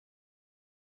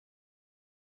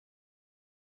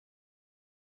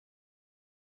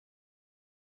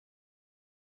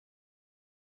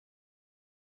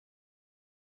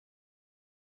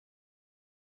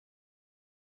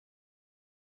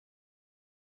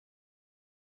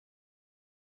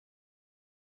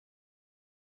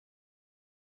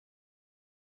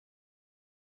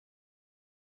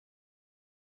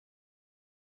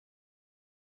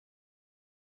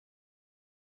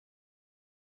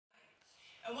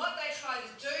And what they try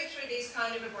to do through these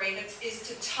kind of agreements is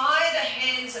to tie the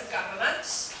hands of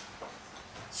governments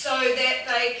so that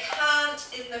they can't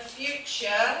in the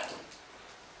future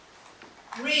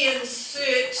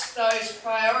reinsert those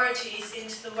priorities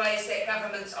into the ways that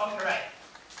governments operate.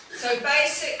 So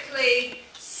basically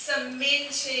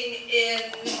cementing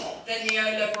in the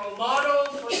neoliberal model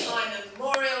for time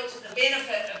immemorial to the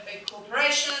benefit of big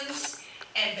corporations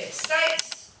and big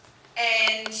states,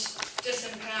 and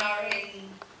disempowering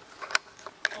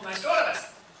almost all of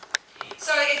us.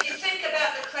 So if you think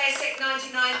about the classic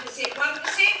 99%, 1%,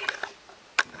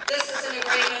 this is an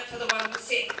agreement for the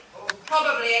 1%, or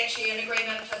probably actually an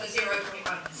agreement for the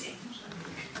 0.1%.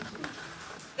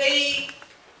 The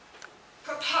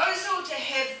proposal to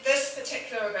have this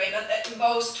particular agreement that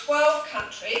involves 12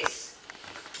 countries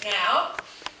now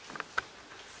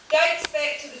dates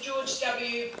back to the George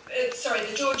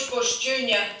Bush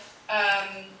Jr.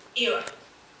 Era.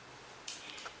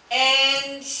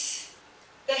 And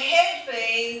there had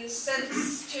been,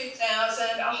 since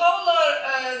 2000, a whole lot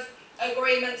of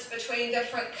agreements between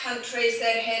different countries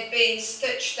that had been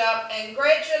stitched up, and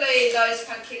gradually those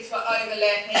countries were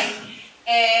overlapping.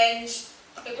 And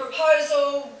the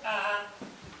proposal,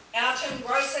 Alton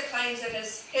Grosser claims it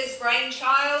is his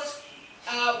brainchild,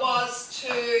 was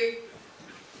to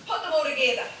put them all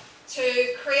together,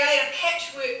 to create a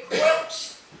patchwork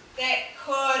quilt that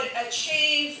could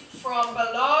achieve from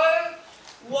below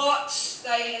what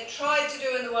they had tried to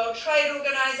do in the World Trade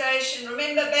Organization.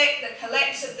 Remember back the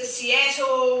collapse of the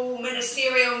Seattle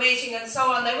ministerial meeting and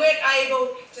so on, they weren't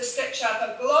able to stitch up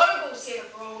a global set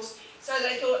of rules, so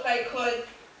they thought they could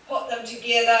put them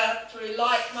together through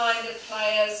like-minded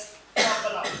players from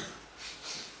below.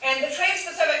 And the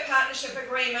Trans-Pacific Partnership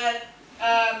Agreement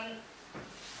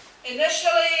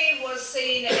initially was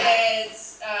seen as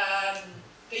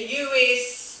the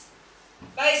US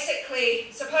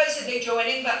basically, supposedly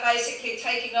joining, but basically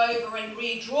taking over and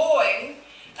redrawing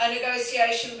a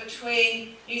negotiation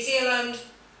between New Zealand,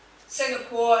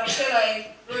 Singapore,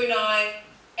 Chile, Brunei,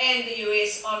 and the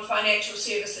US on financial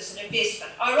services and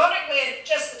investment. Ironically, at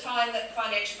just the time that the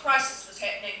financial crisis was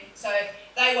happening, so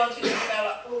they wanted to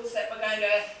develop rules that were going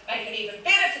to make it even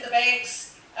better for the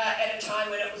banks at a time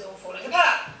when it was all falling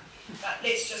apart. But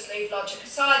let's just leave logic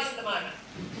aside for the moment.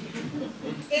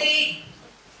 The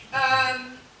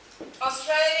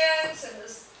Australians and a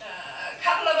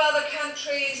couple of other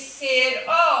countries said,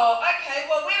 oh, okay,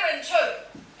 well, we're in too.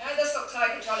 You know, this looks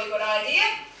like a jolly good idea.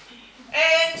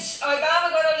 And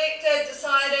Obama got elected,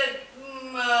 decided,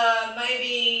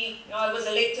 maybe I was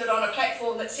elected on a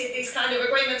platform that said these kind of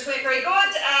agreements weren't very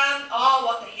good. Oh,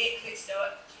 what the heck, let's do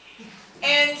it.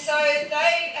 And so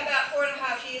they, about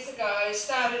 4.5 years ago,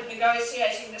 started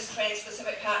negotiating this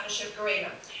Trans-Pacific Partnership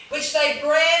Agreement, which they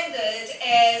branded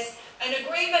as an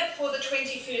agreement for the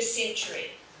 21st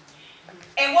century.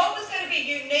 And what was going to be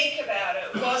unique about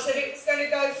it was that it was going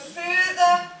to go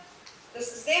further,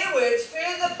 this is their words,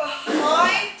 further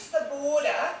behind the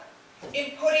border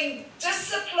in putting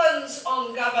disciplines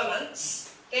on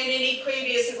governments than any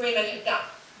previous agreement had done.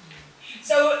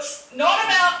 So it's not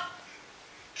about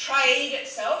trade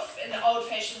itself in the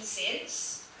old-fashioned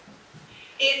sense.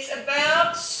 It's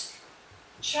about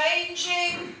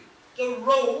changing the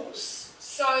rules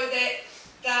so that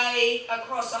they,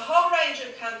 across a whole range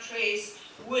of countries,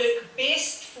 work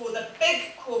best for the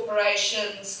big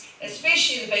corporations,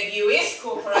 especially the big US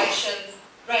corporations,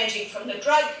 ranging from the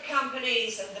drug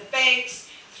companies and the banks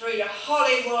through to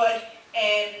Hollywood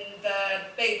and the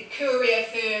big courier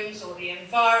firms or the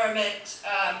environment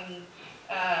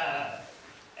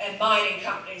and mining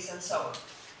companies and so on.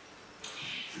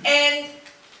 And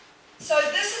so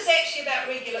this is actually about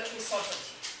regulatory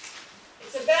sovereignty.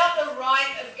 It's about the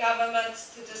right of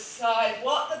governments to decide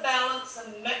what the balance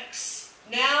and mix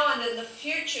now and in the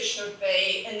future should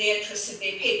be in the interests of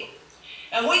their people.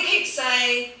 And we keep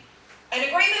saying an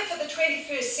agreement for the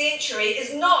 21st century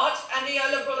is not a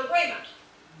neoliberal agreement.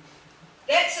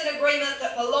 That's an agreement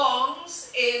that belongs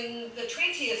in the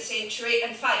 20th century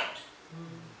and failed.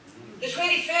 The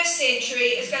 21st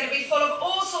century is going to be full of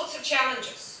all sorts of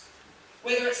challenges,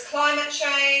 whether it's climate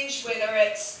change, whether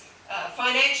it's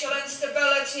financial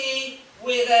instability,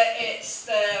 whether it's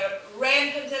the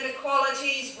rampant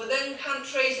inequalities within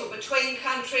countries or between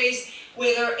countries,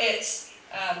 whether it's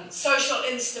social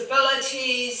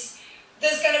instabilities.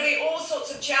 There's going to be all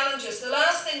sorts of challenges. The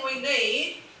last thing we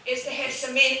need is to have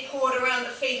cement poured around the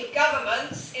feet of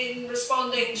governments in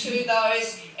responding to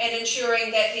those and ensuring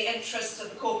that the interests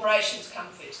of the corporations come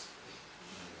first.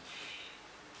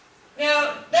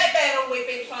 Now, that battle we've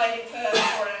been fighting for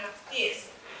 4.5 years.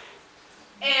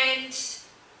 And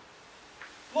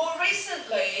more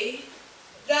recently,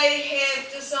 they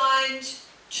have designed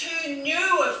 2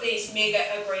 new of these mega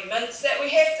agreements that we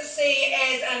have to see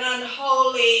as an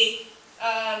unholy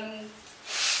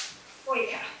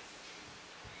troika.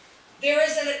 There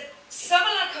is a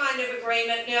similar kind of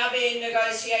agreement now being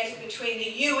negotiated between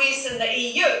the US and the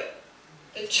EU,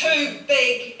 the 2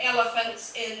 big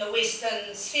elephants in the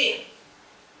Western sphere.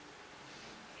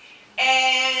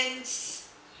 And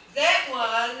that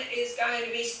one is going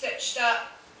to be stitched up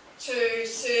to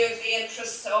serve the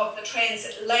interests of the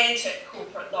transatlantic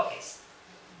corporate lobbies.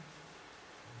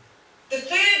 The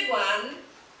third one,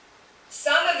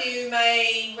 some of you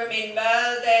may remember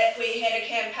that we had a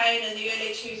campaign in the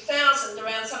early 2000s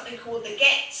around something called the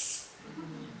GATS,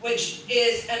 which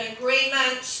is an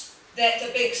agreement that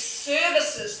the big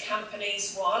services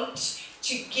companies want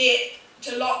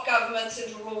to lock governments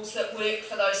into rules that work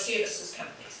for those services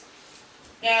companies.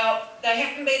 Now, they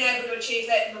haven't been able to achieve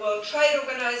that in the World Trade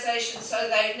Organization, so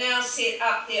they've now set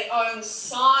up their own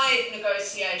side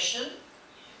negotiation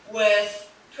with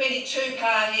 22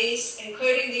 parties,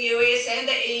 including the US and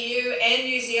the EU and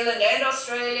New Zealand and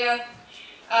Australia.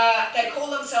 They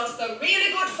call themselves the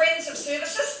Really Good Friends of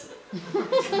Services. What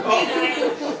they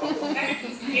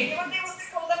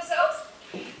call themselves.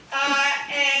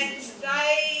 And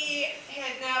they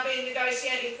have now been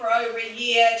negotiating for over a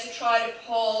year to try to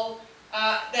pull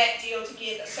that deal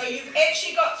together. So you've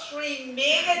actually got 3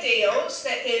 mega deals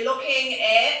that they're looking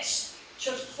at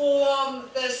to form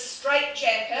this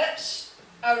straitjacket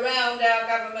around our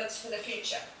governments for the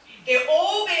future. They're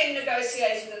all being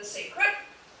negotiated in secret.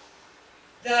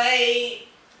 They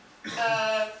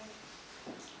are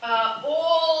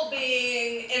all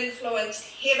being influenced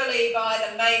heavily by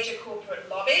the major corporate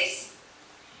lobbies,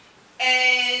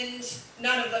 and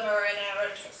none of them are in our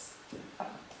interests.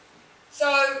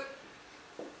 So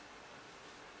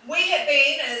we have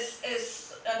been,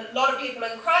 as a lot of people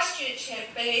in Christchurch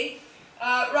have been,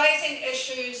 raising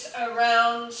issues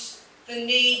around the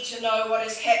need to know what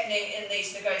is happening in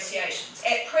these negotiations.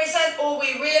 At present, all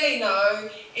we really know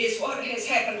is what has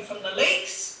happened from the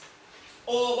leaks,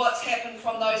 or what's happened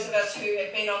from those of us who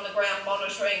have been on the ground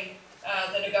monitoring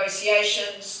the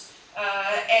negotiations,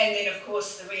 and then of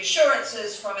course the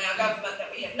reassurances from our government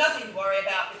that we have nothing to worry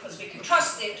about because we can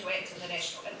trust them to act in the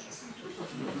national interest.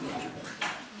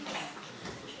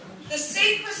 The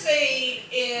secrecy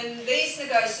in these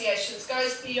negotiations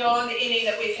goes beyond any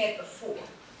that we've had before.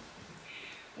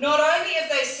 Not only have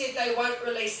they said they won't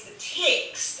release the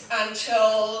text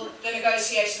until the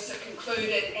negotiations are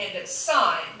concluded and it's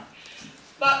signed,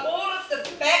 but all of the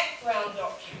background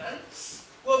documents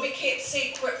will be kept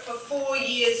secret for 4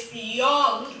 years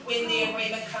beyond when the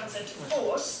agreement comes into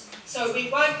force, so we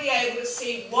won't be able to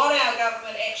see what our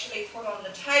government actually put on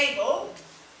the table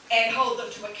and hold them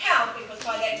to account, because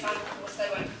by that time, of course, they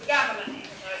won't be the government,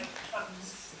 even though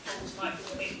Trump's fools might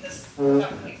believe this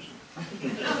government.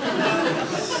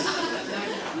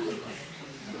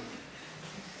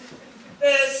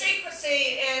 The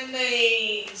secrecy in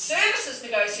the services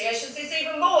negotiations is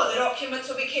even more. The documents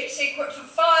will be kept secret for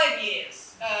 5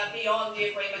 years beyond the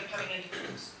agreement coming into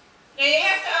force. Now you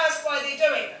have to ask why they're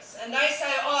doing this, and they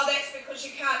say, oh, that's because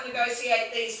you can't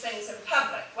negotiate these things in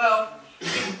public. Well,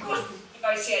 of course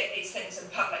negotiate these things in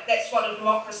public. That's what a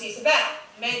democracy is about.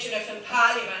 Imagine if in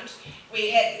Parliament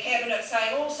we had the Cabinet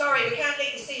saying, oh, sorry, we can't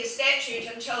let you see a statute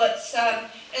until it's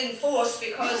in force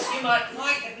because you might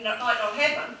like it and it might not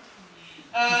happen.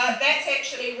 That's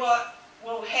actually what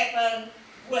will happen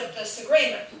with this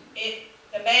agreement.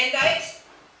 The mandate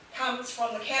comes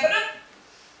from the Cabinet.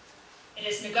 It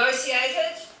is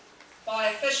negotiated by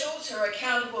officials who are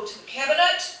accountable to the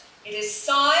Cabinet. It is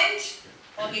signed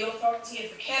on the authority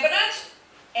of the Cabinet,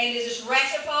 and it is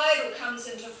ratified or comes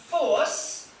into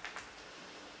force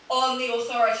on the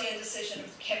authority and decision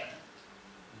of the Cabinet.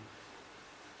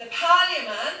 The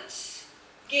Parliament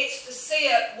gets to see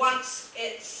it once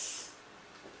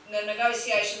the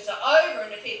negotiations are over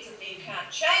and effectively you can't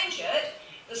change it.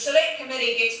 The Select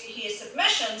Committee gets to hear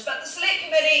submissions, but the Select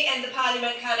Committee and the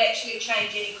Parliament can't actually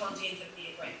change any content of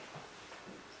the agreement.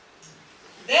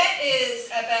 That is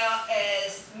about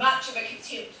as much of a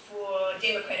contempt for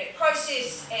democratic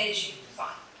process as you can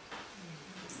find.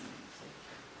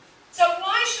 So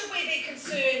why should we be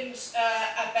concerned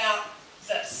about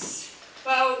this?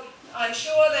 Well, I'm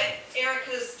sure that ERIK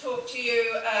has talked to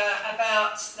you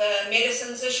about the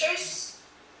medicines issues,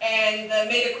 and the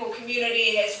medical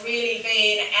community has really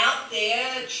been out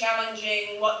there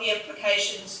challenging what the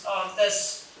implications of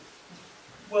this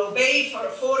will be for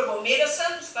affordable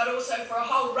medicines, but also for a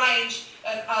whole range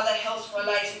of other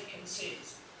health-related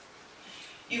concerns.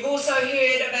 You've also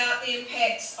heard about the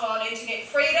impacts on internet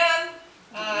freedom,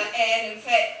 and in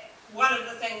fact, one of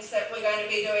the things that we're going to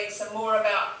be doing some more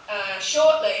about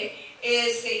shortly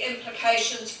is the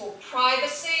implications for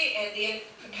privacy and the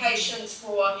implications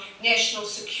for national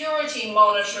security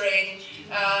monitoring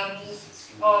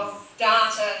of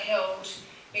data held,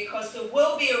 because there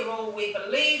will be a rule, we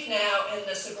believe now in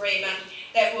this agreement,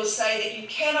 that will say that you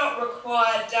cannot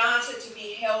require data to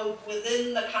be held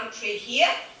within the country here.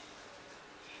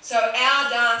 So our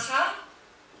data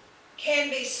can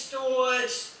be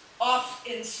stored off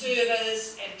in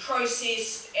servers and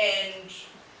processed and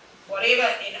whatever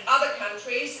in other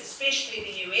countries, especially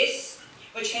the US,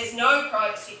 which has no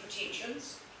privacy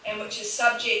protections and which is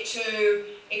subject to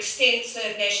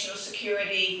extensive national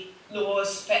security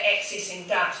laws for accessing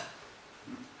data.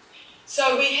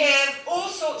 So we have all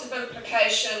sorts of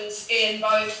implications in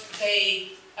both the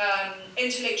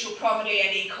intellectual property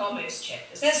and e-commerce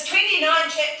chapters. There's 29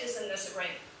 chapters in this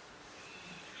agreement.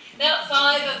 About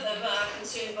 5 of them are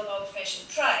concerned with old-fashioned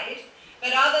trade,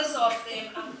 but others of them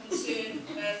are concerned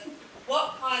with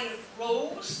what kind of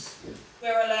rules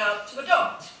we're allowed to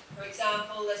adopt. For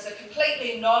example, there's a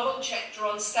completely novel chapter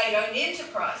on state-owned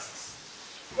enterprises,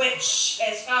 which,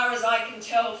 as far as I can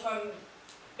tell from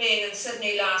being in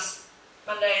Sydney last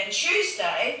Monday and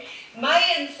Tuesday,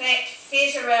 may in fact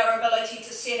fetter our ability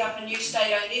to set up a new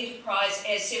state-owned enterprise,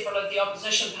 as several of the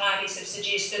opposition parties have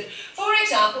suggested, for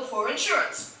example, for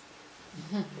insurance.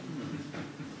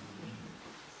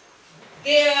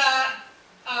 There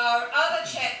are other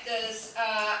chapters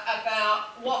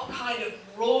about what kind of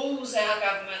rules our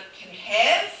government can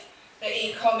have. The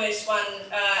e-commerce one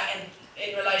and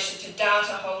in relation to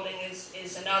data holding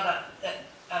is another that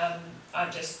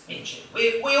I've just mentioned.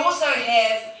 We also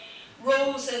have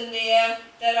rules in there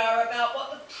that are about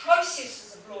what the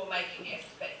processes of lawmaking have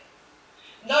to be.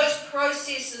 And those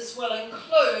processes will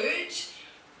include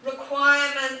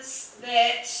requirements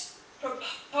that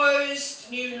proposed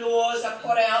new laws are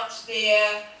put out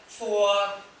there for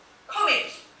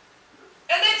comment.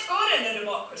 And that's good in a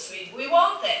democracy. We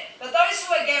want that. But those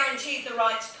who are guaranteed the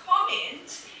right to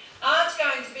comment aren't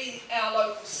going to be our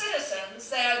local citizens.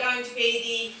 They are going to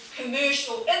be the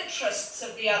commercial interests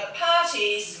of the other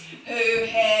parties who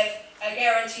have a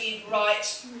guaranteed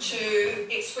right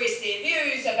to express their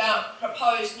views about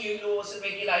proposed new laws and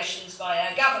regulations by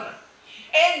our government,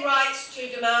 and rights to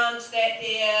demand that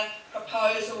their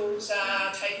proposals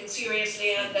are taken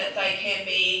seriously and that they can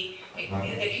be,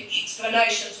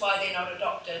 explanations why they're not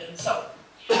adopted and so on.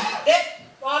 That,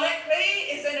 ironically,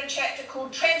 is in a chapter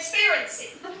called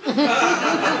Transparency.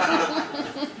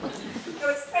 So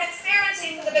it's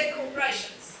transparency for the big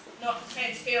corporations, not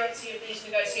transparency of these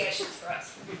negotiations for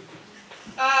us.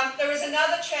 There is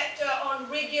another chapter on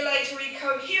regulatory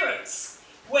coherence,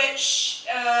 which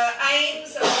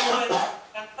aims, along with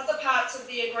other parts of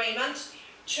the agreement,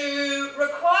 to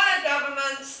require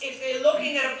governments, if they're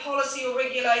looking at a policy or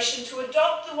regulation, to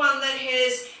adopt the one that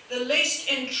has the least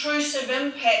intrusive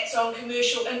impacts on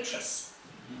commercial interests.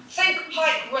 Think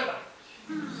Pike River.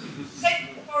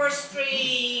 Think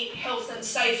forestry, health and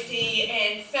safety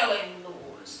and felling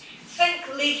laws. Think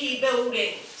leaky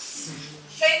buildings.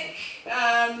 Think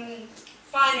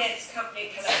finance company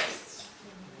collapse.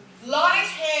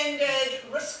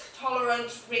 Light-handed,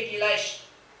 risk-tolerant regulation.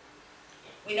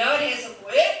 We know it hasn't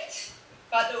worked,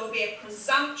 but there will be a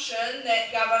presumption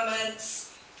that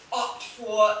governments opt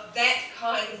for that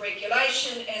kind of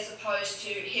regulation as opposed to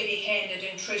heavy-handed,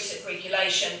 intrusive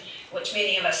regulation, which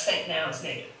many of us think now is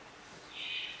needed.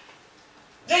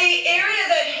 The area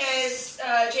that has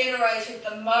generated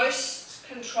the most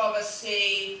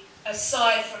controversy,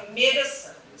 aside from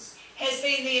medicines, has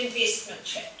been the investment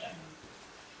chapter.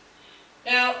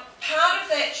 Now, part of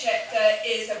that chapter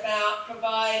is about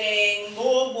providing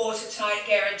more watertight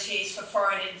guarantees for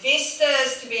foreign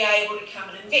investors to be able to come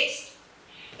and invest.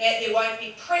 That there won't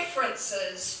be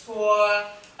preferences for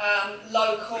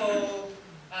local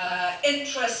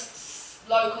interests,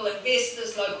 local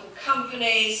investors, local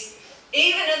companies.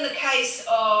 Even in the case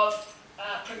of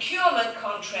procurement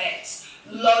contracts,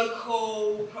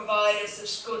 local providers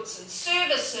of goods and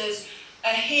services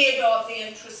ahead of the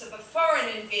interests of a foreign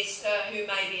investor who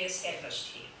may be established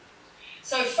here.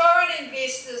 So foreign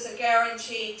investors are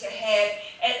guaranteed to have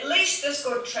at least as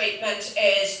good treatment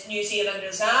as New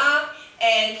Zealanders are,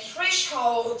 and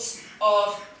thresholds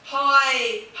of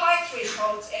high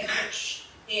thresholds at which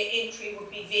their entry would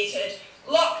be vetted,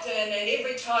 locked in, and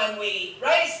every time we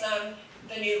raise them,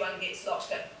 the new one gets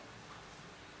locked in.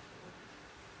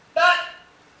 But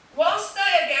whilst they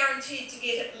are guaranteed to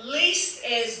get at least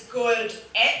as good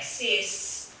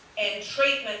access and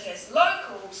treatment as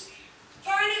locals,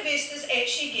 foreign investors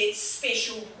actually get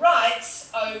special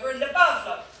rights over and above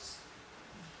locals.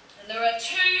 And There are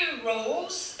two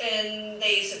rules in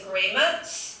these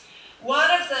agreements.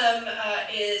 One of them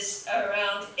is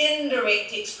around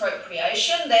indirect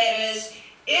expropriation. That is,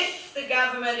 if the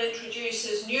government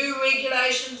introduces new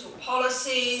regulations or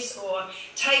policies or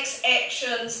takes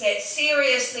actions that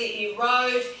seriously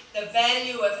erode the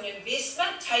value of an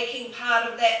investment, taking part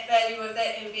of that value of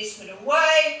that investment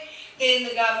away, then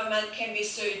the government can be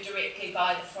sued directly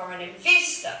by the foreign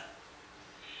investor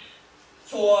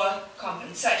for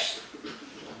compensation.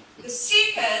 The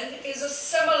second is a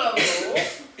similar rule,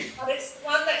 but it's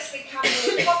one that's become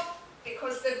more popular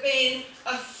because there have been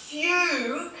a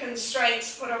few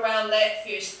constraints put around that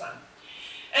first one.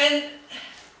 And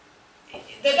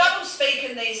the double speak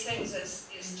in these things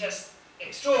is just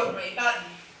extraordinary, but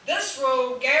this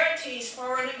rule guarantees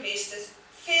foreign investors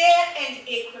fair and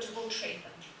equitable treatment.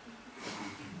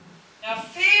 Now,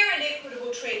 fair and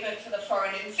equitable treatment for the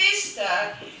foreign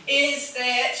investor is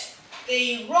that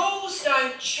the rules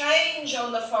don't change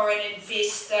on the foreign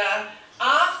investor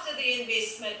after the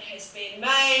investment has been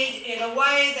made in a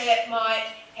way that might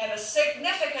have a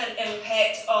significant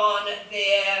impact on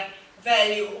their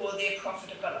value or their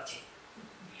profitability.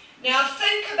 Now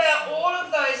think about all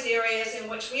of those areas in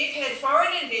which we've had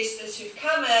foreign investors who've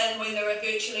come in when there are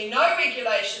virtually no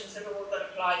regulations at all that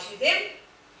apply to them,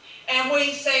 and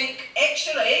we think,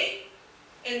 actually,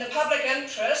 in the public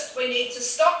interest, we need to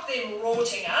stop them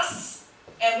rorting us,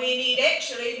 and we need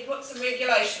actually to put some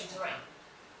regulations around.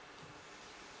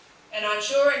 And I'm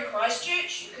sure in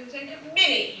Christchurch you can think of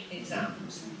many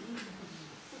examples.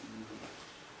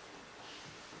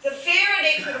 The fair and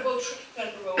equitable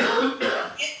treatment rule and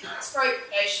the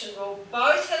expropriation rule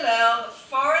both allow the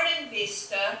foreign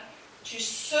investor to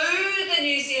sue the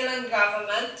New Zealand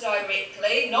government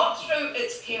directly, not through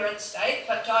its parent state,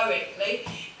 but directly,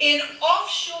 in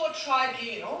offshore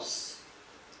tribunals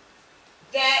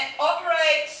that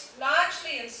operate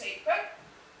largely in secret.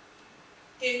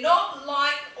 They're not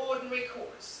like ordinary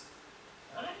courts.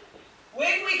 Right?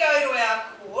 When we go to our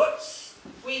courts,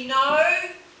 we know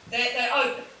that they're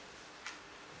open.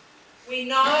 We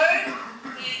know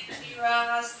that there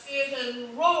are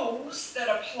certain rules that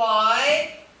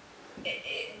apply.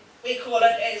 We call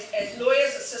it, as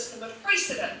lawyers, a system of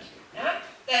precedent.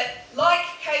 That like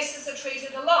cases are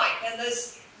treated alike, and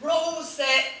there's rules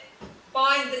that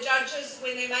bind the judges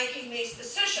when they're making these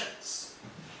decisions.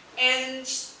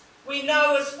 And we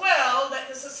know as well that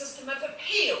there's a system of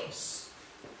appeals.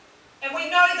 And we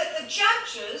know that the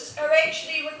judges are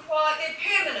actually required,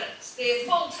 they're permanent, they're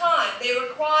full-time, they're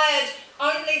required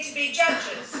only to be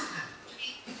judges, to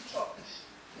be controlled.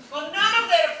 Well, none of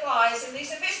that applies in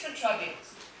these investment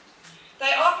tribunals.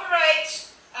 They operate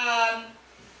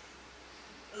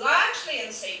largely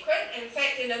in secret. In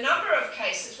fact, in a number of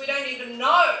cases, we don't even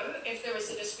know if there is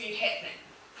a dispute happening.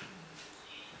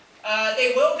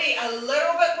 There will be a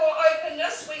little bit more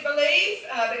openness, we believe,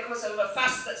 because of a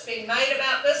fuss that's been made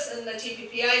about this in the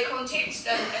TPPA context,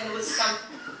 and there was some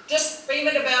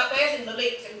disagreement about that in the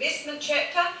leaked investment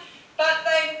chapter, but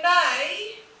they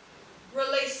may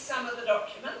release some of the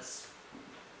documents,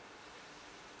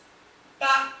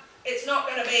 but it's not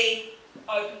going to be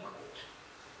open court.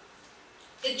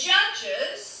 The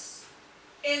judges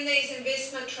in these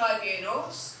investment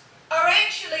tribunals are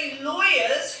actually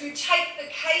lawyers who take the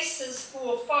cases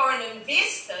for foreign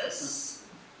investors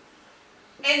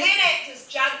and then act as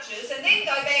judges and then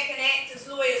go back and act as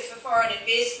lawyers for foreign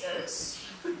investors.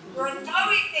 There are no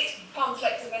effective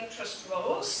conflict of interest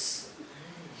rules.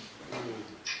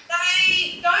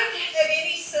 They don't have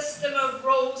any system of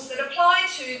rules that apply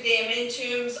to them in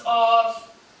terms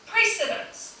of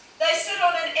precedents. They sit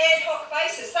on an ad hoc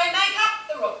basis. They make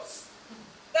up the rules.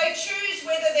 They choose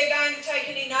whether they're going to take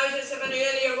any notice of an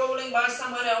earlier ruling by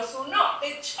someone else or not.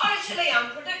 They're totally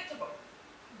unpredictable.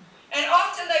 And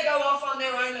often they go off on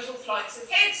their own little flights of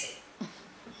fancy.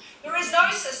 There is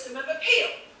no system of appeal.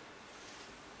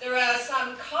 There are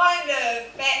some kind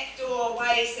of backdoor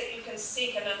ways that you can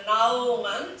seek an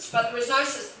annulment, but there is no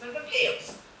system of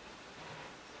appeals.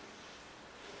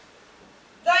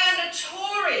 They are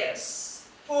notorious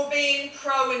for being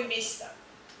pro-investor.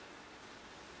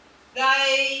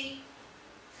 They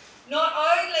not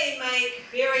only make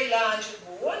very large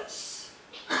awards,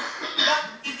 but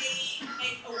they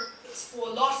make awards for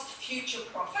lost future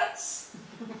profits.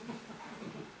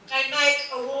 They make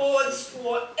awards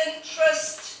for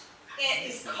interest that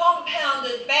is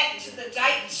compounded back to the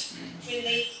date when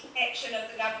the action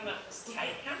of the government was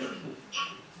taken.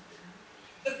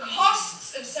 The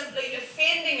costs of simply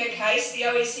defending a case, the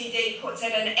OECD puts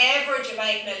at an average of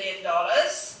 $8 million.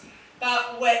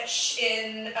 but which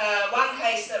in one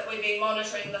case that we've been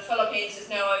monitoring in the Philippines is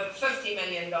now over $50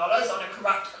 million on a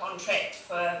corrupt contract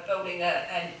for building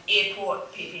an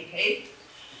airport PPP.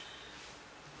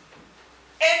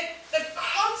 And the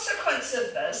consequence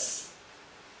of this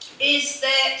is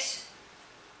that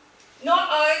not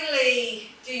only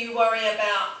do you worry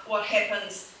about what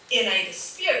happens in a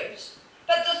dispute,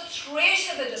 but the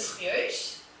threat of a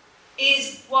dispute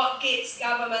is what gets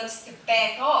governments to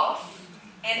back off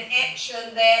an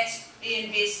action that the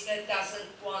investor doesn't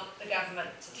want the government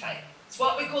to take. It's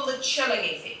what we call the chilling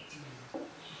effect.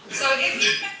 So if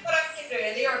you think what I said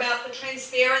earlier about the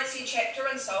transparency chapter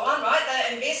and so on, right,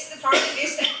 the foreign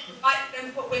investor might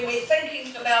input when we're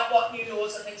thinking about what new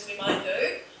laws and things we might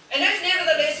do. And if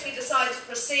nevertheless we decide to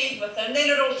proceed with them, then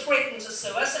it'll threaten to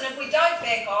sue us. And if we don't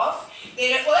back off,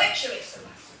 then it will actually sue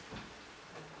us.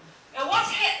 Now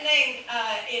what's happening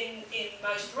in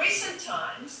most recent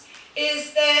times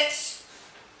is that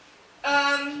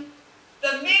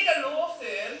the mega law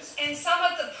firms and some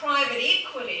of the private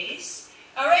equities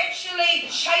are actually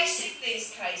chasing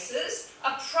these cases,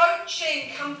 approaching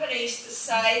companies to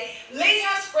say, let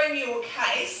us bring your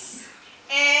case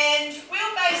and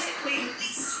we'll basically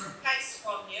lease the case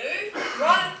from you,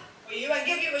 run it for you and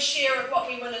give you a share of what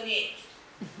we win in the end.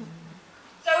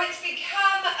 So it's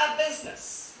become a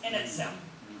business in itself.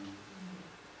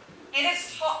 And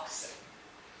it's toxic.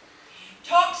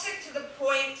 Toxic to the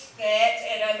point that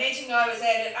at a meeting I was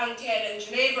at UNCTAD in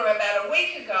Geneva about a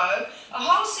week ago, a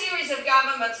whole series of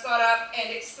governments got up and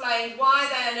explained why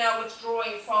they are now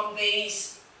withdrawing from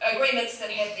these agreements that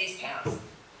have these powers.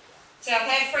 South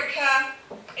Africa,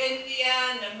 India,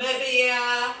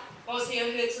 Namibia,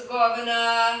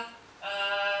 Bosnia-Herzegovina,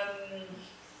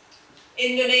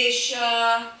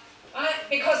 Indonesia, right?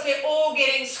 Because they're all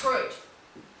getting screwed.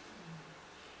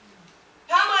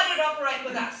 How might it operate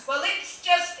with us? Well, let's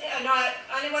just, and I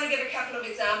only want to give a couple of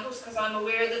examples because I'm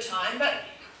aware of the time, but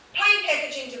plain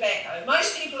packaging tobacco.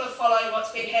 Most people have followed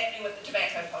what's been happening with the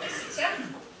tobacco policies, yeah?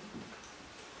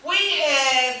 We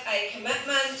have a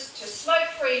commitment to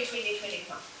smoke-free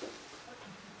 2025.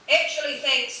 Actually,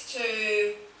 thanks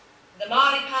to the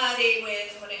Māori Party when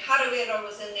Harawira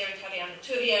was in there in Tariana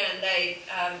Turia and they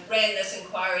ran this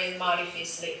inquiry in the Māori Fair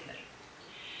Select Committee.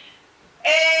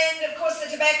 And of course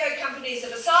the tobacco companies are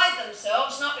beside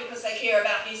themselves, not because they care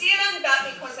about New Zealand,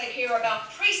 but because they care about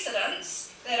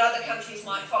precedents that other countries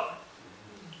might follow.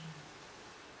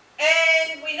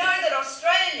 And we know that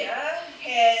Australia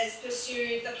has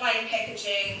pursued the plain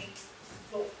packaging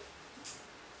law.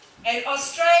 And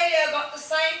Australia got the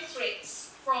same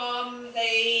threats from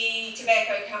the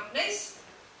tobacco companies.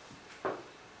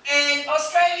 And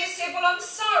Australia said, well, I'm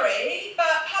sorry,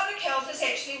 but public health is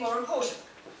actually more important.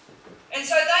 And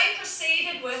so they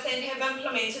proceeded with and have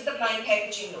implemented the plain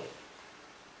packaging law.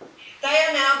 They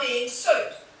are now being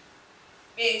sued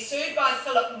by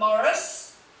Philip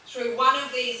Morris through one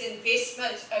of these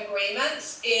investment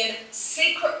agreements in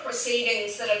secret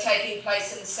proceedings that are taking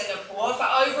place in Singapore for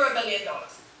over $1 billion.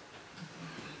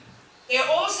 They're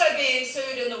also being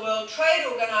sued in the World Trade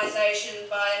Organization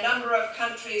by a number of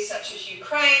countries such as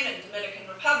Ukraine and Dominican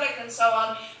Republic and so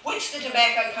on, which the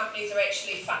tobacco companies are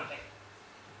actually funding.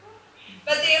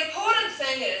 But the important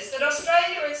thing is that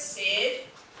Australia has said,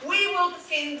 we will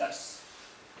defend this.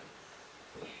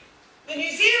 The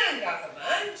New Zealand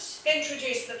government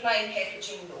introduced the plain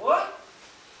packaging law.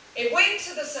 It went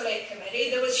to the Select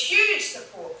Committee. There was huge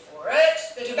support for it.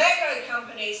 The tobacco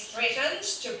companies threatened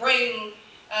to bring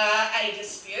a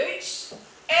dispute,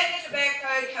 and the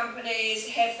tobacco companies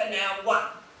have for now won.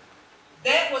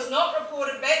 That was not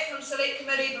reported back from Select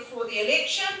Committee before the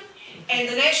election. And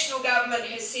the national government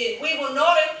has said, we will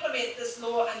not implement this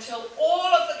law until all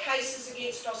of the cases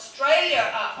against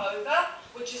Australia are over,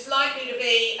 which is likely to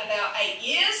be about 8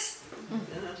 years.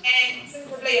 And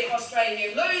simply if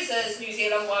Australia loses, New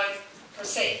Zealand won't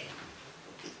proceed.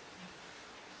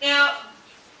 Now,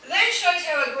 that shows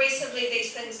how aggressively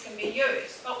these things can be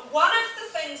used. But one of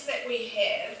the things that we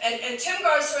have, and Tim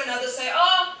goes through and others say,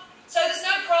 oh, so there's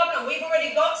no problem, we've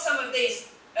already got some of these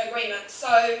agreements,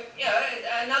 so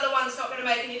another one's not going to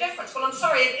make any difference. Well, I'm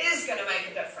sorry, it is going to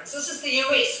make a difference. This is the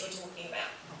US we're talking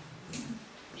about.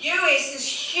 The US is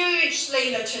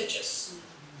hugely litigious.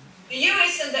 The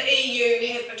US and the EU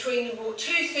have between them brought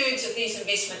 2/3 of these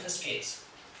investment disputes.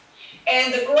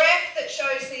 And the graph that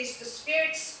shows these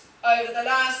disputes over the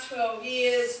last 12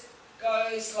 years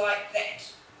goes like that.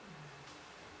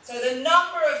 So the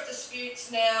number of disputes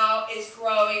now is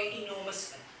growing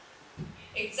enormously.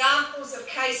 Examples of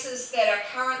cases that are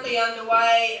currently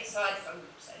underway, aside from,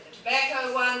 say, the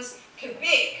tobacco ones,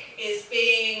 Quebec is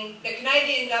being, the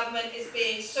Canadian government is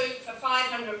being sued for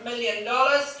 $500 million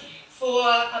for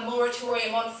a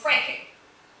moratorium on fracking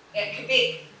that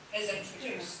Quebec has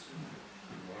introduced.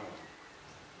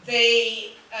 The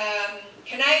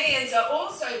Canadians are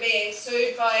also being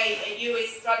sued by a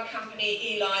US drug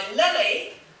company, Eli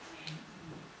Lilly,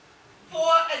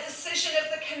 for a decision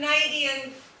of the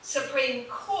Canadian Supreme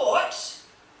Court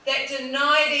that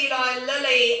denied Eli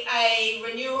Lilly a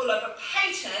renewal of a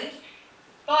patent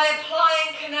by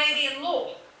applying Canadian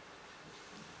law.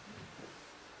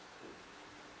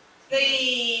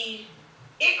 The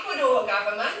Ecuador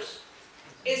government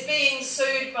is being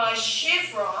sued by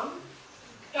Chevron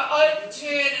to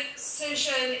overturn a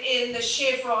decision in the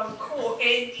Chevron court,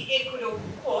 in the Ecuador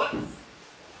court,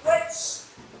 which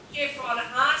Chevron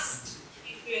asked to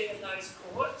be heard in those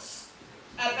courts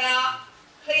about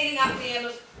cleaning up the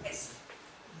Amazon basin.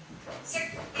 $16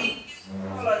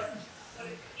 million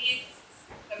against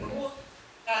the court,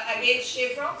 against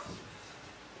Chevron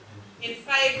in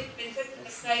favour of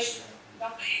Indigenous nations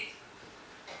government.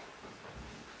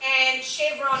 And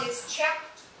Chevron is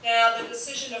chucked now the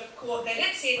decision of the court that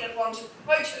it said it wanted to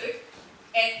go to,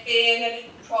 and being an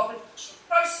interpretation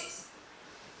process.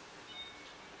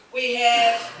 We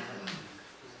have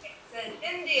in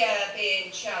India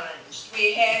being challenged.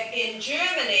 We have in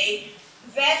Germany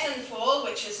Vattenfall,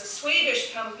 which is a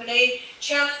Swedish company,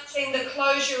 challenging the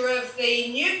closure of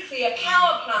the nuclear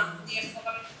power plant in the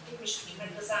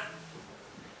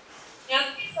Now,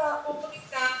 these are all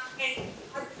examples.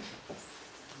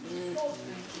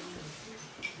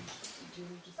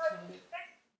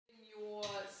 Your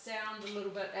sound a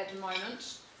little bit at the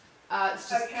moment. It's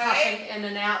just cutting in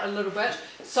and out a little bit.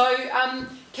 So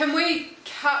can we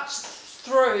cut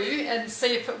through and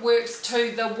see if it works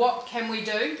to the what can we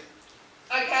do?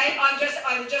 Okay, I'm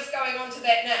just going on to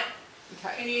that now.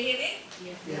 Okay. Can you hear me?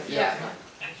 Yeah.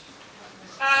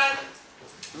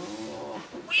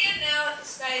 We are now at the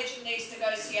stage in these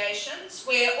negotiations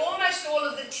where almost all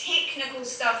of the technical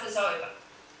stuff is over.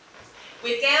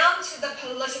 We're down to the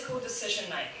political decision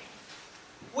making,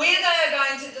 where they are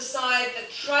going to decide the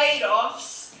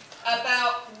trade-offs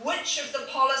about which of the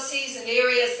policies and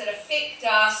areas that affect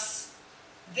us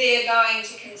they're going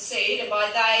to concede, and by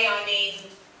they I mean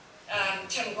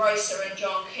Tim Grosser and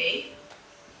John Key,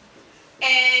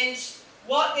 and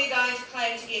what they're going to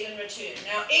claim to get in return.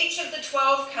 Now, each of the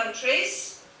 12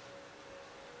 countries,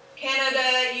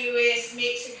 Canada, US,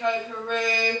 Mexico,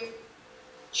 Peru,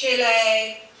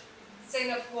 Chile,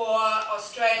 Singapore,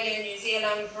 Australia, New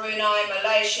Zealand, Brunei,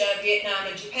 Malaysia, Vietnam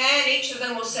and Japan, each of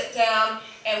them will sit down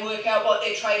and work out what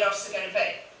their trade-offs are going to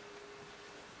be.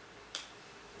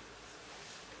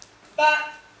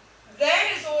 But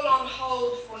that is all on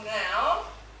hold for now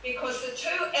because the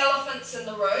two elephants in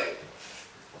the room,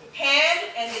 Japan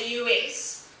and the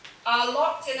US, are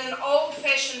locked in an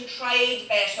old-fashioned trade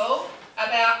battle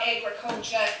about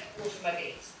agriculture and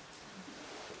automobiles.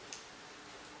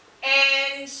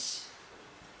 And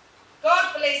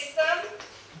God bless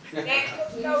them, that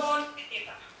could go on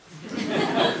forever.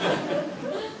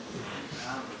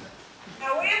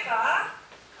 However,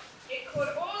 it could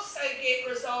also get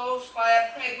resolved by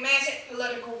a pragmatic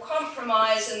political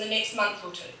compromise in the next month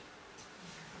or two.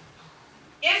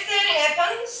 If that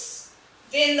happens,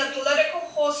 then the political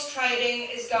horse trading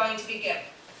is going to begin.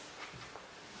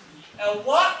 Now,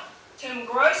 what Tim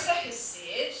Grosser has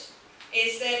said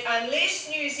is that unless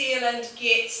New Zealand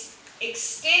gets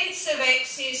extensive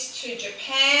access to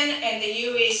Japan and the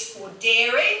US for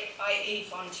dairy, i.e.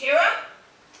 Fonterra,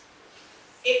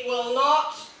 it will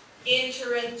not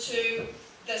enter into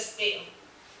this deal.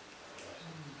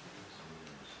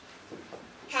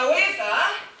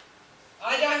 However,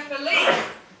 I don't believe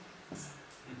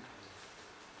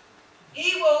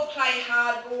he will play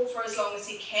hardball for as long as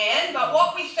he can, but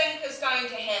what we think is going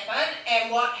to happen,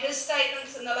 and what his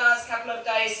statements in the last couple of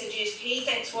days suggest he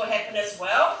thinks will happen as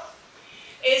well,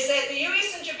 is that the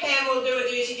US and Japan will do a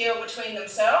dirty deal between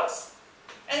themselves,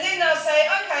 and then they'll say,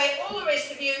 okay, all the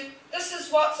rest of you, this is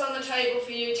what's on the table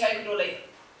for you, take it or leave it.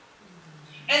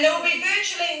 And there will be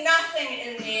virtually nothing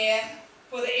in there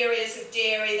for the areas of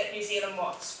dairy that New Zealand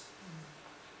wants.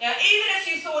 Now, even if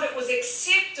you thought it was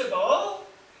acceptable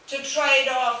to trade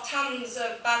off tons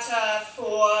of butter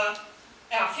for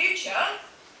our future,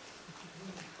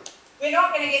 we're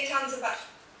not going to get tons of butter.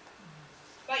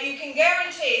 But you can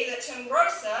guarantee that Tim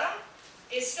Grosser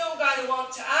is still going to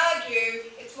want to argue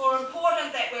it's more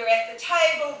important that we're at the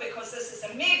table because this is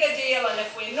a mega deal, and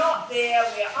if we're not there,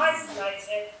 we're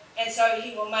isolated, and so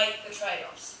he will make the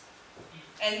trade-offs.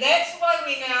 And that's why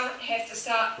we now have to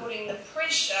start putting the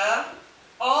pressure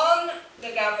on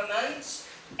the government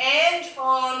and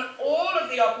on all of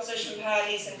the opposition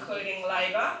parties, including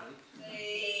Labour.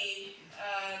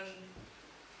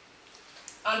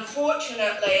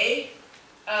 Unfortunately,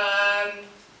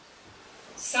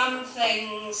 some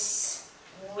things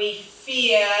we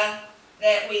fear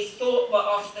that we thought were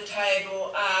off the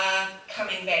table are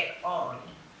coming back on.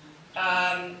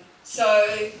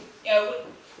 So, you know,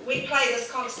 we play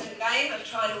this constant game of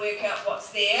trying to work out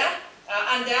what's there.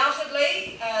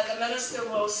 Undoubtedly, the Minister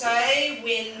will say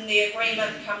when the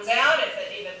agreement comes out, if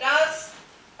it ever does,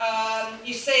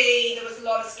 you see there was a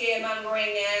lot of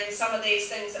scaremongering and some of these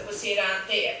things that were said aren't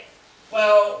there.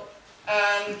 Well,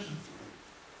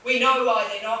 we know why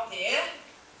they're not there,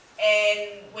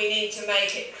 and we need to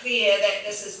make it clear that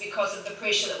this is because of the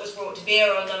pressure that was brought to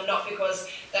bear on them, not because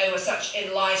they were such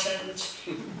enlightened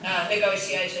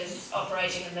negotiators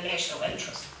operating in the national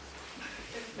interest.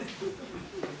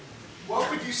 What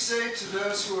would you say to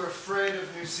those who are afraid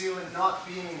of New Zealand not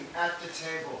being at the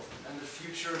table and the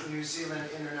future of New Zealand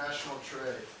international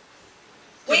trade?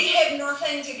 We have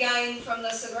nothing to gain from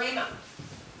this agreement.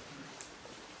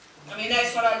 I mean,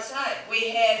 that's what I'd say.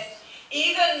 We have,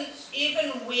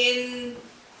 even when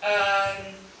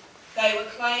they were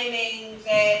claiming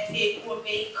that it would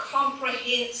be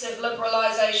comprehensive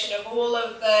liberalisation of all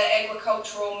of the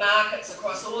agricultural markets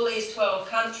across all these 12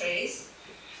 countries,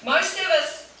 most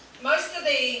of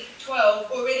the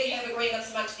 12 already have agreements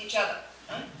amongst each other.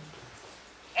 Right?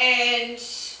 And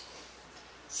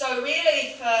so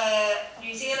really for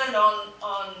New Zealand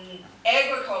on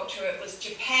agriculture, it was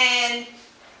Japan,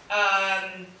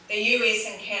 the US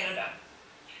and Canada.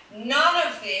 None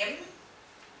of them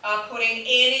are putting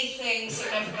anything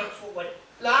significant forward.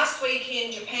 Last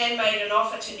weekend, Japan made an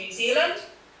offer to New Zealand,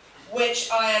 which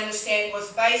I understand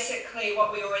was basically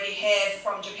what we already have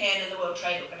from Japan and the World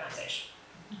Trade Organization.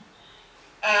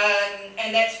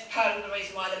 And that's part of the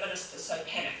reason why the Minister's so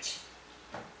panicked.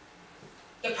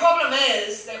 The problem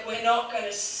is that we're not going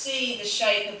to see the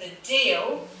shape of the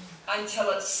deal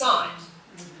until it's signed.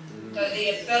 So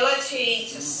the ability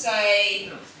to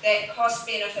say that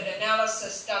cost-benefit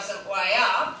analysis doesn't weigh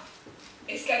up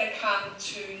is going to come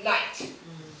too late.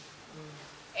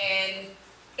 And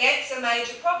that's a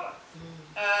major problem.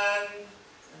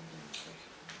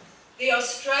 The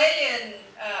Australian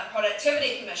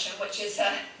Productivity Commission, which is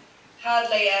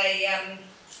hardly a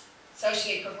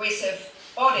socially progressive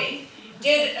body,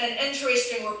 did an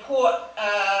interesting report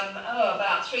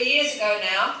about 3 years ago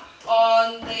now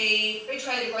on the free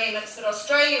trade agreements that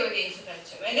Australia had entered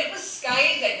into. And it was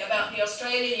scathing about the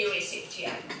Australia-US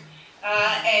FTA.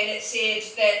 And it said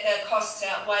that the costs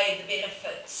outweighed the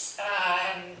benefits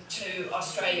to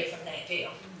Australia from that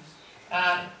deal.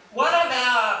 One of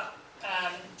our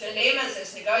dilemmas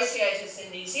as negotiators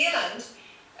in New Zealand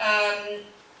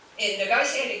in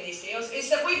negotiating these deals is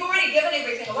that we've already given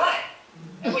everything away.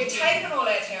 And we've taken all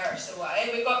our tariffs away.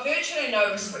 We've got virtually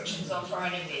no restrictions on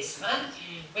foreign investment.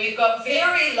 We've got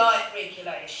very light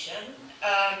regulation.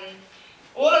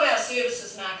 All of our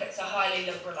services markets are highly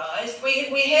liberalised.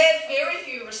 We have very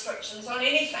few restrictions on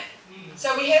anything.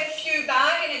 So we have few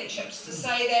bargaining chips to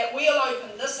say that we'll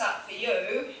open this up for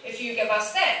you if you give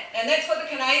us that. And that's what the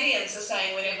Canadians are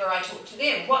saying whenever I talk to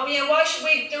them. Why should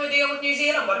we do a deal with New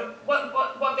Zealand?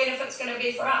 What benefit's going to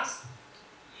be for us?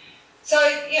 So,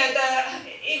 you know,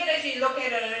 even if you look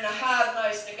at it in a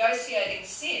hard-nosed negotiating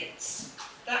sense,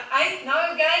 there ain't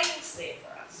no gains there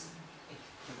for us.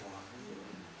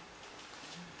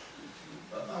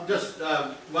 I'm just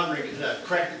wondering, in a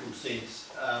practical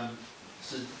sense,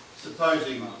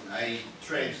 supposing a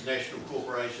transnational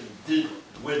corporation did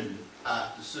win a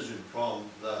decision from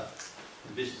the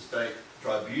Investor State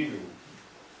Tribunal,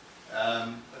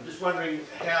 I'm just wondering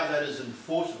how that is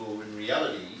enforceable in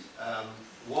reality.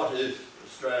 What if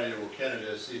Australia or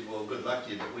Canada said, well, good luck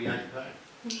to you, but we ain't paying?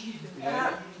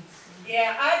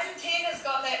 Yeah, Argentina's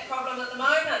got that problem at the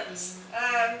moment.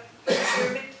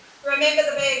 Remember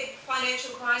the big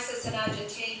financial crisis in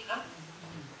Argentina?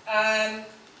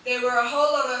 There were a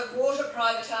whole lot of water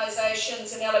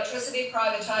privatisations and electricity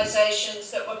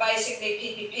privatisations that were basically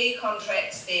PPP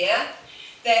contracts there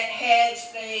that had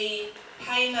the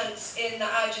payments in the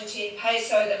Argentine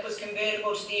peso that was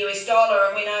convertible to the US dollar,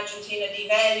 and when Argentina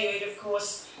devalued, of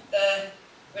course, the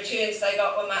returns they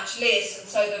got were much less, and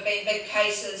so there have been big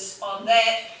cases on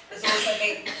that. There's also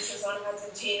been cases on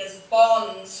Argentina's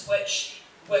bonds, which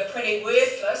were pretty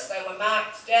worthless. They were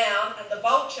marked down, and the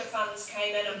vulture funds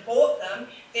came in and bought them,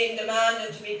 then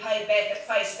demanded to be paid back at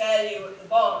face value of the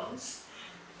bonds.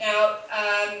 Now,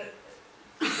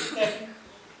 the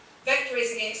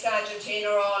victories against Argentina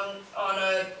on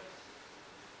a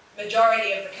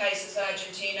majority of the cases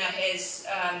Argentina has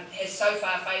so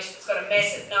far faced. It's got a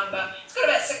massive number. It's got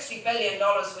about $60 billion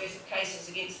worth of cases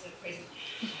against it at present.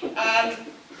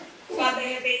 But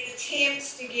there have been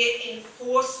attempts to get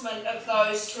enforcement of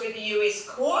those through the US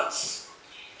courts,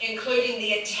 including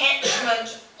the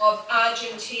attachment of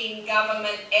Argentine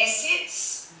government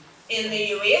assets in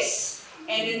the US,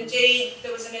 and indeed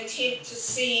there was an attempt to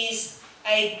seize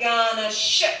a Ghana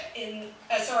ship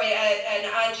an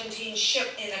Argentine ship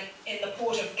in the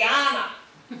port of Ghana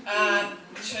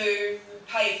to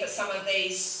pay for some of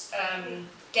these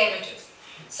damages.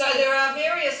 So there are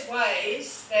various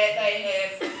ways that they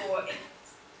have for.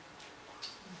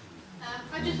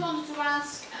 I just wanted to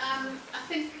ask. I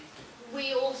think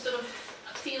we all sort of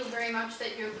feel very much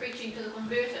that you're preaching to the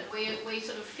converted. We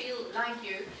sort of feel like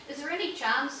you. Is there any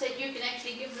chance that you can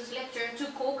actually give this lecture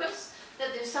to caucus?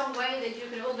 That there's some way that you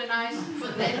can organise for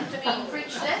them to be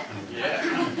preached at? Yeah.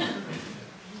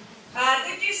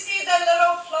 Did you see the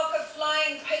little flock of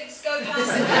flying pigs go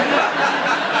past?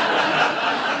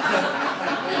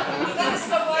 The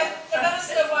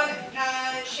minister won't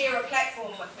share a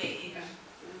platform with me either.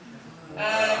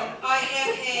 I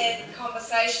have had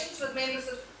conversations with members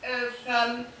of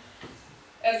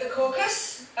the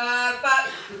caucus, but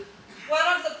one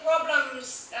of the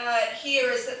problems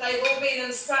here is that they've all been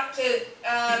instructed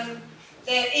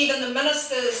that even the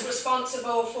ministers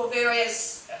responsible for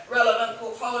various relevant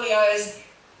portfolios,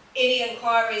 any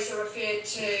inquiries are referred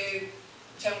to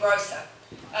Tim Grosser.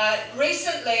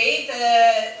 Recently,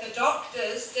 the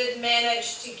doctors did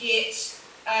manage to get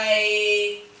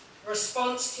a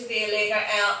response to their letter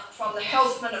out from the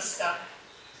health minister,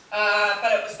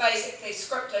 but it was basically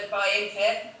scripted by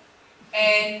MFAT.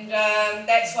 And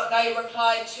that's what they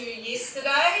replied to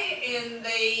yesterday in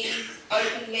the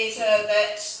open letter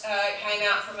that came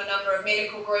out from a number of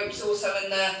medical groups, also in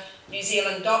the New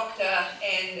Zealand Doctor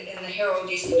and in the Herald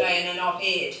yesterday in an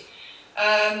op-ed.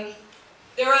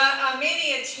 There are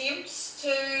many attempts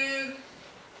to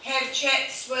have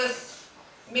chats with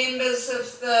members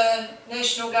of the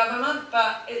national government,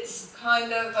 but it's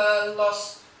kind of a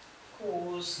lost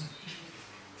cause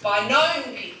by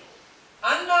known people.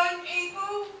 Unknown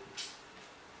people,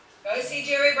 go see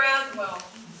Jerry Brown. Well,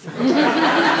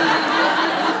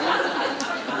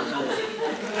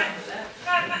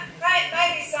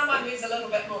 maybe someone who's a little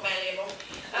bit more malleable.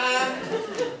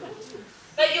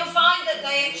 But you'll find that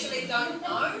they actually don't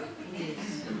know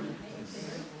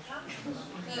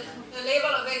the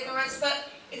level of ignorance. But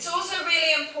it's also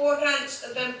really important,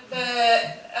 the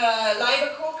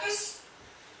Labour caucus,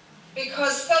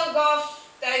 because Phil Goff,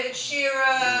 David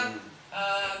Shearer,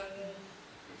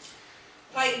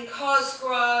 Clayton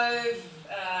Cosgrove,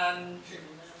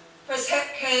 Chris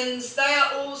Hipkins, they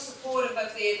are all supportive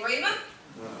of the agreement.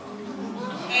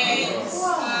 And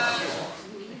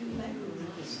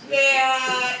there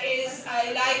is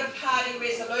a Labour Party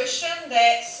resolution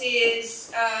that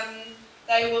says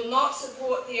they will not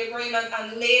support the agreement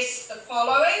unless the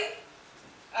following,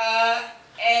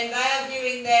 and they are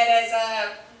viewing that as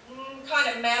a kind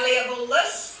of malleable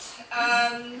list.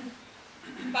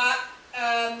 But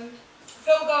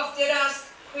Phil Goff did ask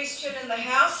a question in the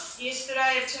House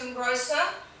yesterday of Tim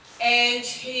Grosser, and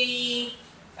he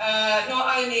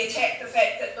not only attacked the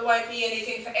fact that there won't be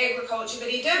anything for agriculture, but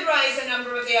he did raise a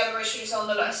number of the other issues on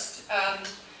the list,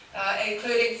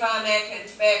 including Pharmac and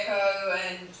tobacco.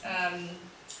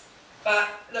 But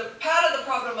part of the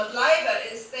problem with Labour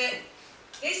is that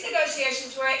these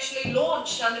negotiations were actually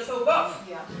launched under Phil Goff.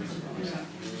 Yeah.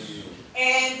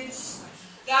 And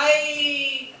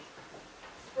they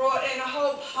brought in a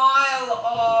whole pile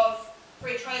of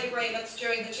free trade agreements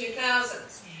during the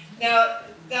 2000s. Now,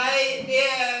 they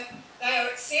are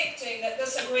accepting that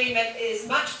this agreement is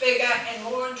much bigger and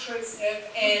more intrusive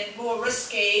and more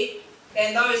risky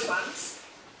than those ones.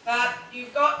 But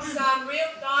you've got some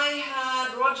real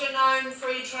die-hard, Roger-known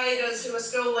free traders who are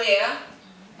still there,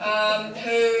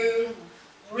 who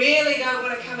really don't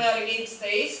want to come out against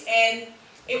these. And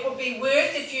it would be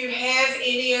worth, if you have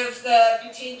any of the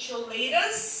potential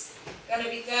leaders going to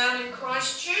be down in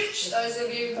Christchurch, those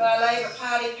of you who are Labour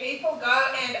Party people, go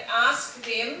and ask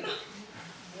them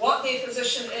what their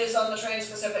position is on the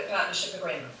Trans-Pacific Partnership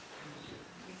Agreement.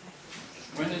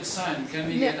 When it's signed, can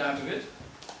we get out of it?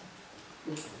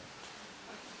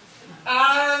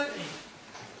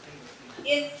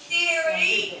 In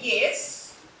theory, yes.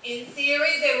 In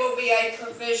theory, there will be a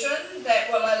provision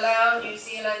that will allow New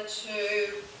Zealand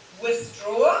to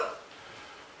withdraw.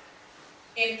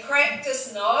 In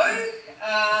practice, no.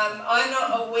 I'm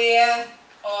not aware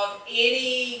of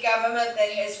any government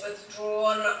that has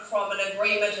withdrawn from an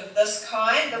agreement of this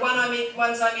kind. The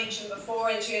ones I mentioned before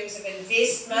in terms of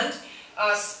investment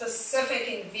are specific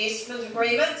investment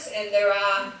agreements, and there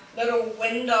are little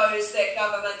windows that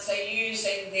governments are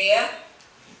using there.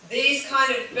 These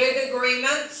kind of big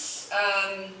agreements,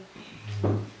 if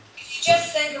you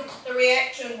just think of what the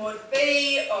reaction would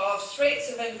be of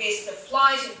threats of investor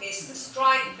flight, investor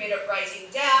strike, credit rating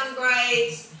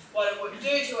downgrades, what it would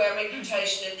do to our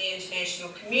reputation in the international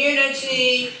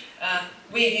community.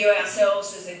 We view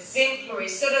ourselves as exemplary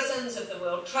citizens of the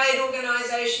World Trade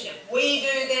Organization. If we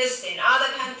do this, then other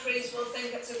countries will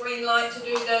think it's a green light to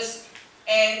do this.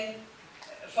 And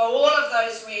for all of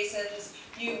those reasons,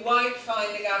 you won't find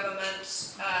a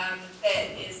government that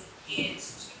is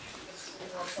against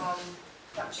withdrawal from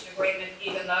such an agreement,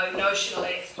 even though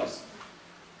notionally it's possible.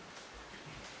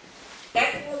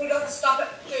 That's where we've got to stop it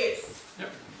first.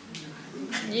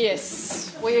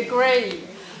 Yes, we agree.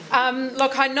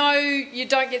 Look, I know you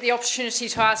don't get the opportunity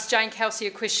to ask Jane Kelsey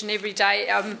a question every day,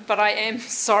 but I am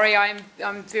sorry,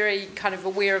 I'm very kind of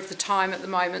aware of the time at the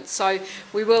moment, so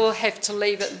we will have to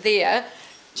leave it there.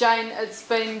 Jane, it's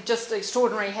been just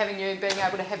extraordinary having you and being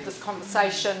able to have this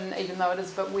conversation, even though it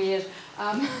is a bit weird.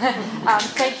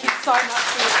 Thank you so much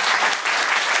for your time.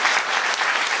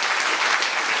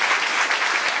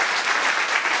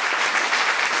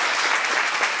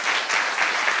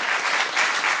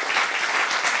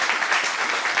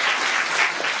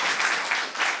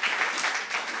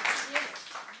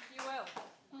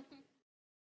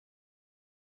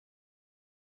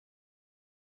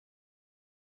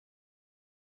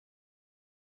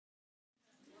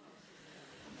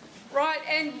 Right,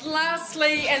 and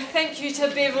lastly, and thank you to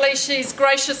Beverley, she's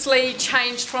graciously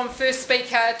changed from first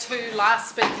speaker to last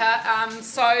speaker.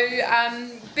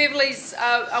 Beverley's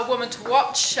a woman to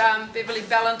watch, Beverley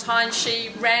BALLANTINE.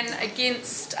 She ran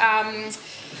against,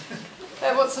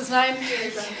 what's his name?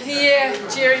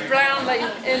 Jerry Brownlee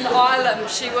in Ireland.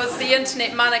 She was the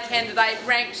Internet Mana candidate,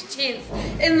 ranked 10th,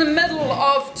 in the middle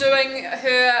of doing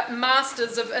her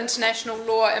Masters of International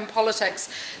Law and Politics.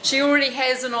 She already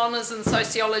has an honours in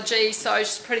sociology, so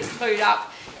she's pretty clued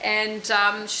up, and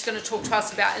she's going to talk to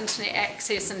us about internet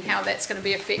access and how that's going to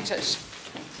be affected.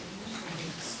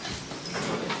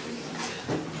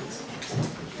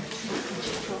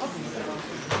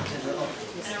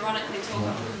 And ironically, talk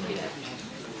on the computer.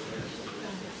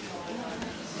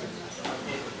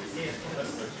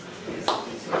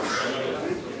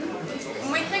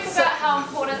 When we think about how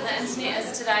important the internet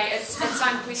is today, it's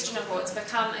unquestionable. It's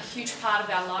become a huge part of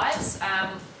our lives.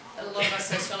 A lot of us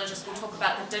sociologists will talk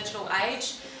about the digital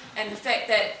age and the fact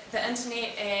that the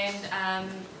internet and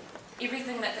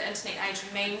everything that the internet age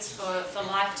means for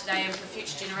life today and for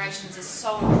future generations is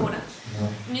so important.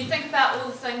 When you think about all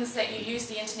the things that you use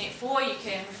the internet for, you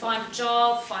can find a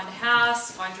job, find a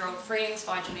house, find your old friends,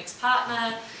 find your next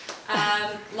partner,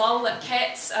 lol at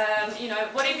cats, you know,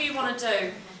 whatever you want to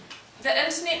do. The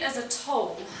internet is a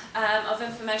tool of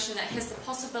information that has the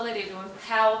possibility to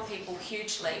empower people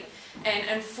hugely and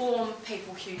inform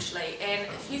people hugely. And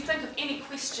if you think of any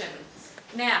question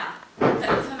now,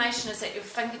 the information is at your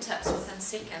fingertips within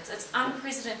seconds. It's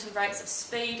unprecedented rates of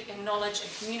speed and knowledge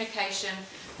and communication,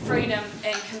 freedom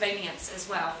and convenience as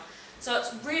well. So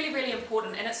it's really, really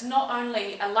important, and it's not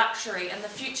only a luxury. In the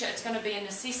future, it's going to be a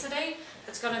necessity.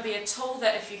 It's going to be a tool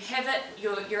that if you have it,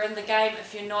 you're in the game.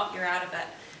 If you're not, you're out of it.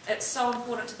 It's so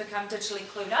important to become digitally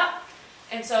clued up,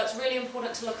 and so it's really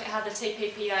important to look at how the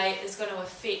TPPA is going to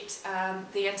affect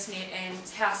the internet and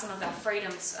how some of our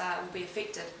freedoms will be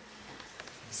affected.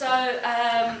 So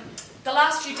the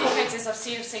last few decades, as I've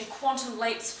said, have seen quantum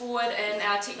leaps forward in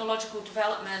our technological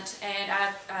development and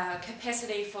our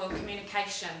capacity for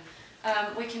communication.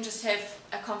 We can just have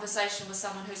a conversation with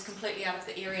someone who's completely out of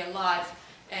the area live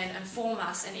and inform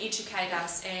us and educate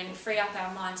us and free up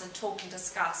our minds and talk and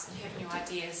discuss and have new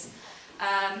ideas.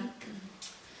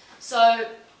 So,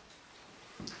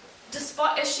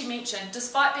 despite, as she mentioned,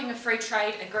 despite being a free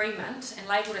trade agreement and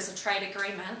labelled as a trade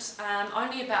agreement,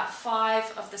 only about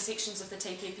 5 of the sections of the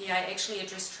TPPA actually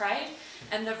address trade,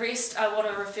 and the rest are what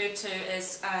are referred to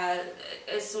as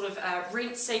sort of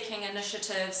rent-seeking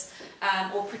initiatives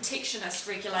or protectionist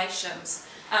regulations,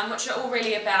 which are all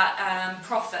really about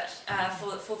profit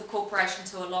for the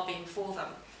corporations who are lobbying for them.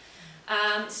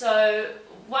 So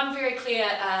one very clear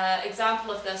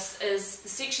example of this is the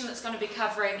section that's going to be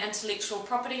covering intellectual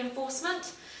property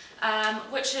enforcement,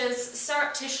 which is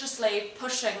surreptitiously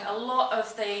pushing a lot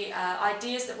of the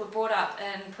ideas that were brought up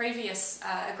in previous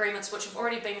agreements which have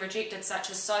already been rejected, such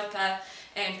as SOPA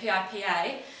and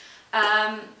PIPA,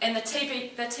 And the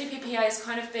TPPA is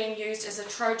kind of being used as a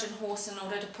Trojan horse in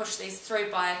order to push these through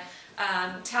by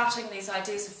touting these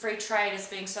ideas of free trade as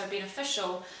being so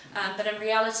beneficial, but in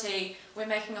reality we're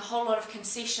making a whole lot of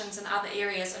concessions in other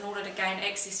areas in order to gain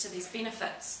access to these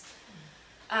benefits.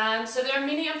 So there are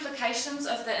many implications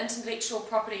of the intellectual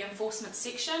property enforcement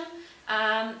section.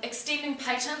 Extending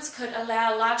patents could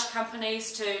allow large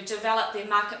companies to develop their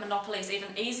market monopolies even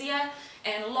easier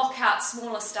and lock out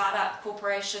smaller startup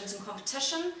corporations and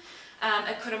competition.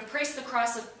 It could increase the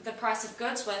price of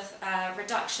goods with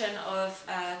reduction of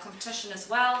competition as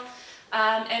well,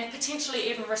 and potentially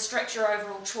even restrict your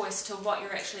overall choice to what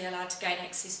you're actually allowed to gain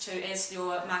access to as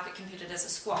your market competitors are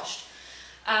squashed.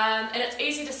 And it's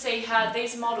easy to see how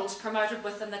these models promoted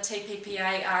within the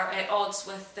TPPA are at odds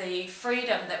with the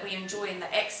freedom that we enjoy and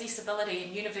the accessibility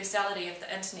and universality of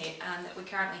the internet that we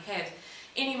currently have.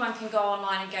 Anyone can go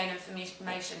online and gain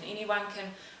information, anyone can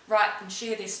write and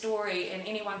share their story, and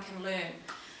anyone can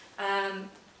learn.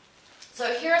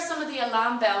 So here are some of the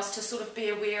alarm bells to sort of be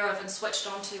aware of and switched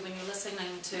onto when you're listening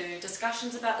to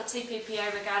discussions about the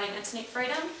TPPA regarding internet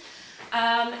freedom.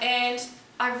 And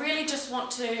I really just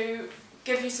want to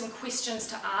give you some questions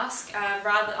to ask.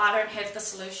 Rather, I don't have the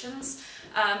solutions,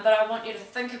 but I want you to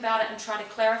think about it and try to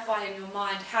clarify in your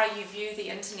mind how you view the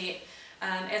internet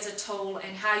as a tool,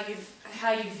 and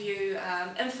how you view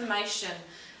information,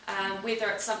 whether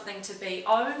it's something to be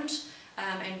owned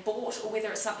and bought, or whether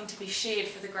it's something to be shared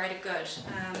for the greater good.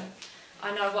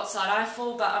 I know what side I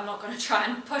fall, but I'm not going to try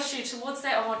and push you towards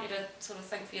that. I want you to sort of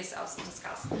think for yourselves and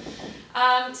discuss.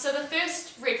 So the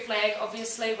first red flag,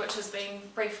 obviously, which has been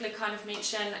briefly kind of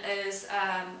mentioned, is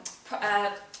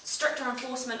stricter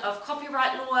enforcement of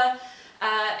copyright law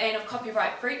and of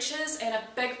copyright breaches, and a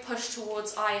big push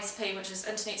towards ISP, which is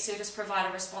Internet Service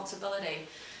Provider Responsibility.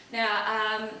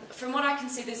 Now, from what I can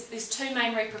see, there's two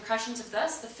main repercussions of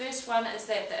this. The first one is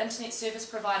that the internet service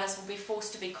providers will be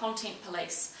forced to be content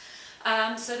police.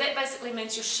 So that basically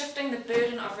means you're shifting the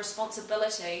burden of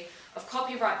responsibility of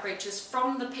copyright breaches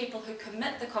from the people who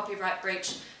commit the copyright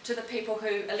breach to the people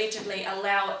who allegedly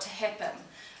allow it to happen.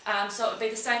 So it would be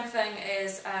the same thing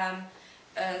as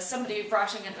somebody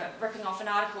writing and ripping off an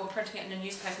article or printing it in a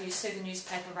newspaper. You sue the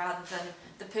newspaper rather than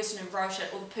the person who wrote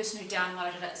it or the person who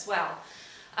downloaded it as well.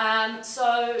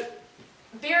 So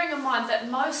bearing in mind that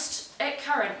most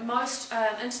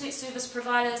internet service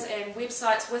providers and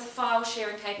websites with file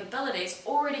sharing capabilities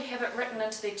already have it written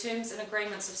into their terms and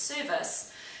agreements of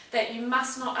service that you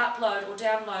must not upload or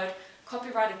download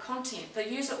copyrighted content. The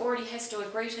user already has to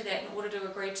agree to that in order to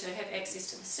agree to have access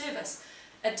to the service.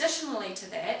 Additionally to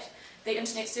that, the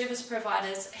internet service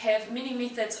providers have many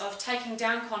methods of taking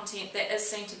down content that is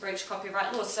seen to breach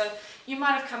copyright laws. So you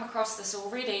might have come across this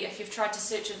already if you've tried to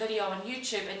search a video on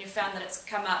YouTube and you found that it's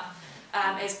come up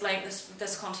as blank,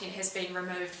 this content has been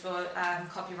removed for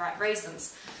copyright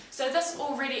reasons. So this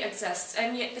already exists,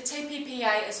 and yet the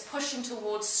TPPA is pushing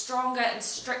towards stronger and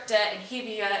stricter and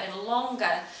heavier and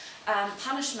longer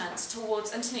punishments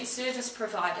towards internet service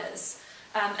providers.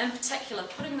 In particular,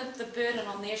 putting the burden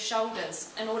on their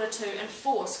shoulders in order to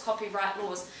enforce copyright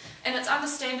laws. And it's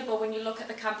understandable when you look at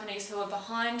the companies who are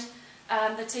behind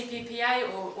the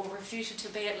TPPA, or refuted to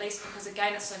be at least, because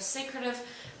again it's so secretive.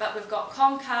 But we've got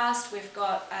Comcast, we've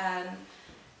got,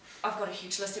 I've got a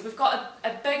huge list here. We've got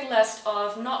a big list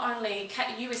of not only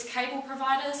US cable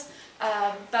providers,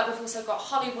 but we've also got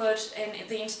Hollywood and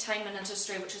the entertainment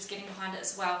industry, which is getting behind it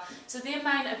as well. So their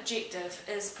main objective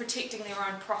is protecting their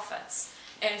own profits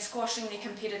and squashing their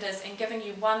competitors and giving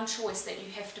you one choice that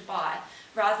you have to buy,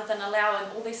 rather than allowing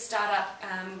all these startup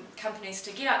companies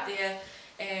to get up there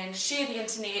and share the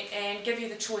internet and give you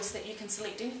the choice that you can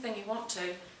select anything you want to,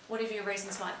 whatever your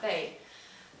reasons might be.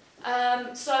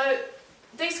 So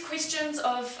these questions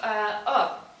of,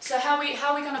 so how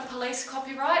are we going to police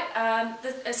copyright,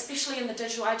 especially in the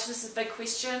digital age? This is a big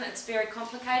question, it's very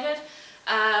complicated.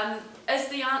 Is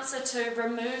the answer to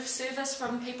remove service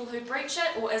from people who breach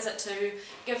it, or is it to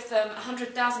give them a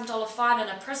 $100,000 fine and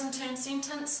a prison term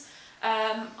sentence?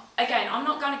 Again, I'm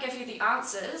not going to give you the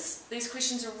answers. These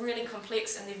questions are really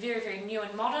complex and they're very, very new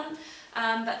and modern,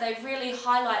 but they really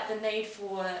highlight the need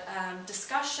for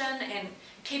discussion and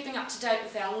keeping up to date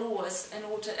with our laws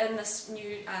in this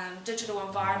new digital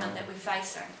environment that we're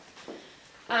facing.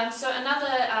 So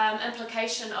another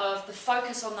implication of the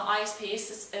focus on the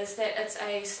ISPS is that it's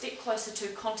a step closer to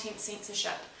content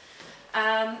censorship.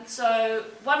 So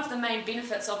one of the main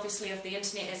benefits, obviously, of the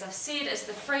internet, as I've said, is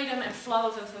the freedom and flow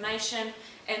of information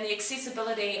and the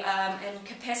accessibility and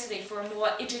capacity for a more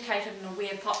educated and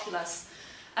aware populace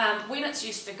when it's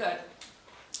used for good.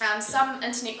 Some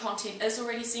internet content is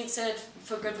already censored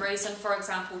for good reason, for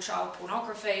example, child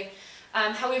pornography.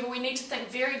 However, we need to think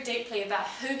very deeply about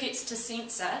who gets to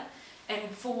censor and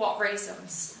for what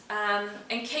reasons. And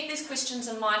keep these questions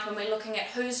in mind when we're looking at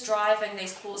who's driving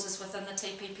these clauses within the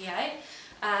TPPA,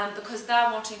 because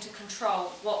they're wanting to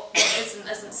control what is and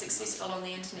isn't successful on the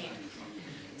internet.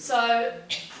 So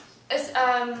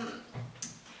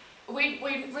we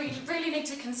really need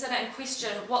to consider and question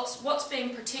what's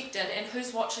being protected and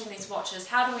who's watching these watches.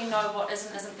 How do we know what is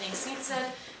and isn't being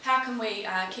censored? How can we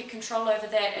keep control over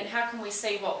that, and how can we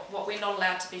see what we're not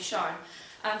allowed to be shown?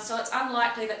 So it's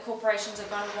unlikely that corporations are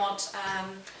going to want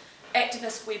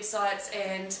activist websites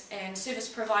and service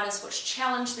providers which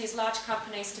challenge these large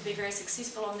companies to be very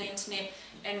successful on the internet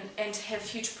and have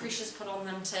huge pressures put on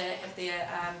them to have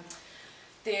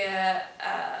their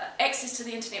access to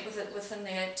the internet within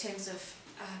their terms of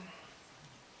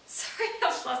sorry,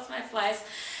 I've lost my place,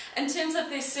 in terms of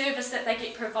their service that they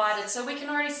get provided. So we can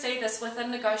already see this within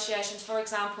negotiations. For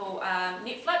example,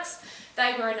 Netflix,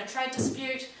 they were in a trade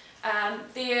dispute.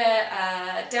 Their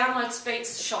download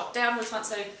speeds shot downwards once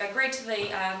they agreed to the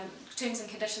terms and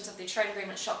conditions of their trade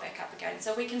agreement, shot back up again.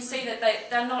 So we can see that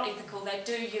they're not ethical. They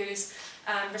do use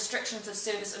restrictions of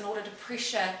service in order to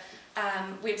pressure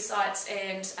websites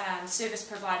and service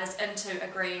providers into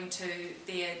agreeing to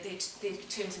their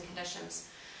terms and conditions.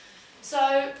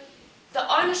 So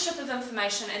the ownership of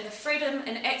information and the freedom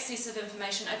and access of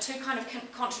information are two kind of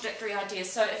contradictory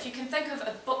ideas. So if you can think of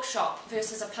a bookshop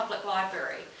versus a public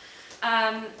library,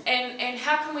 and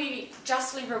how can we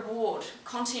justly reward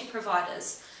content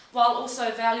providers while also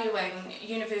valuing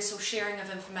universal sharing of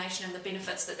information and the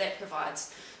benefits that that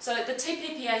provides? So the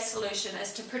TPPA solution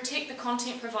is to protect the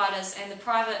content providers and the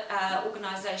private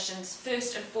organisations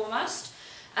first and foremost,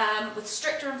 with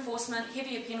stricter enforcement,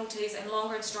 heavier penalties and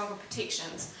longer and stronger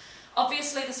protections.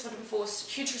 Obviously this would enforce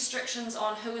huge restrictions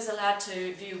on who is allowed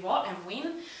to view what and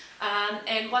when,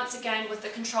 and once again with the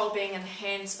control being in the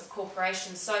hands of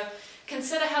corporations. So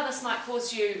consider how this might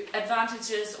cause you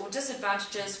advantages or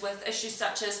disadvantages with issues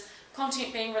such as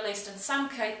content being released in some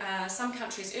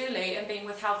countries early and being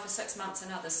withheld for 6 months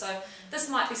in others. So this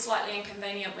might be slightly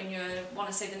inconvenient when you want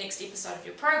to see the next episode of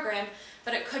your program,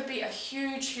 but it could be a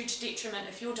huge detriment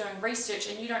if you're doing research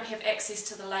and you don't have access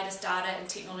to the latest data and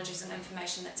technologies and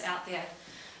information that's out there,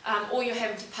 or you're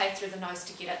having to pay through the nose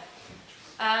to get it.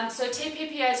 So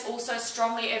TPPA is also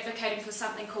strongly advocating for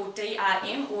something called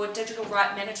DRM, or Digital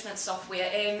Right Management Software,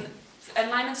 and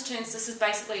in layman's terms this is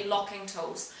basically locking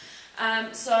tools.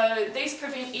 So these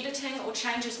prevent editing or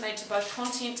changes made to both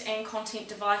content and content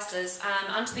devices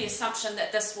under the assumption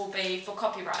that this will be for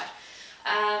copyright.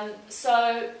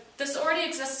 So this already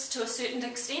exists to a certain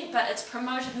extent, but it's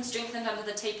promoted and strengthened under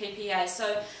the TPPA.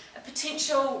 So a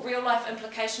potential real-life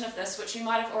implication of this, which you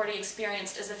might have already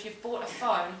experienced, is if you've bought a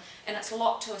phone and it's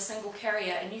locked to a single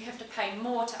carrier and you have to pay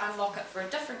more to unlock it for a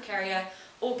different carrier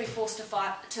or be forced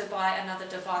to buy another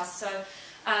device. So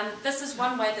this is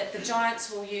one way that the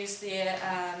giants will use their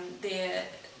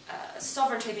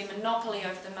sovereignty, their monopoly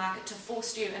over the market to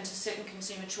force you into certain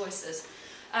consumer choices.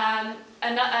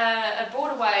 A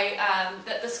broader way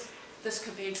that this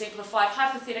could be exemplified,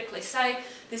 hypothetically, say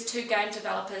there's two game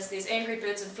developers, there's Angry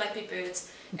Birds and Flappy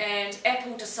Birds, and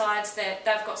Apple decides that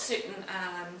they've got certain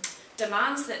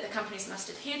demands that the companies must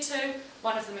adhere to.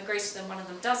 One of them agrees to them, one of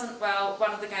them doesn't. Well,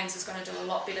 one of the games is going to do a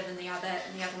lot better than the other,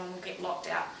 and the other one will get locked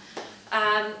out.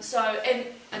 And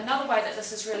another way that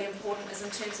this is really important is in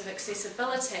terms of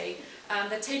accessibility.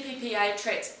 The TPPA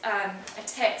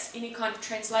attacks any kind of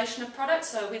translation of products,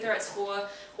 so whether it's for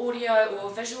audio or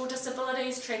visual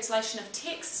disabilities, translation of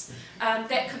texts,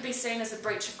 that could be seen as a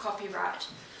breach of copyright.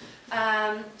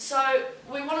 So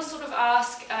we want to sort of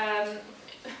ask,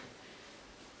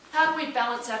 how do we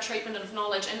balance our treatment of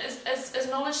knowledge, and is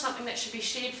knowledge something that should be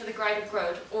shared for the greater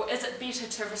good, or is it better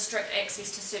to restrict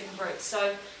access to certain groups?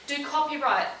 So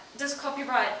does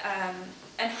copyright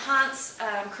enhance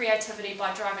creativity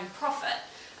by driving profit,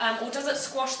 or does it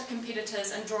squash the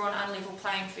competitors and draw an unlevel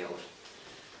playing field?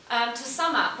 To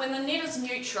sum up, when the net is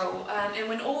neutral and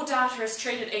when all data is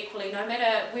treated equally, no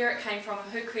matter where it came from or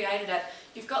who created it,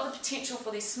 you've got the potential for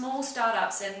these small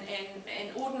startups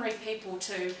and ordinary people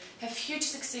to have huge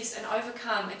success and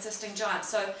overcome existing giants.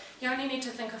 So you only need to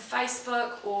think of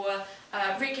Facebook or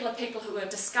regular people who are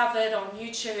discovered on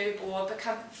YouTube or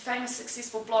become famous,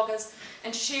 successful bloggers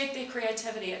and shared their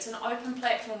creativity. It's an open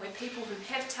platform where people who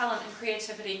have talent and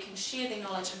creativity can share their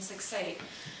knowledge and succeed.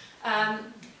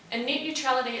 And net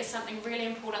neutrality is something really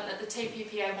important that the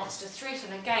TPPA wants to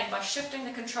threaten, again, by shifting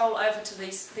the control over to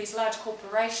these large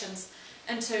corporations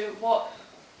into what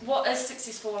is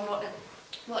successful and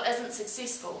what isn't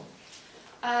successful.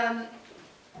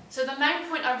 So the main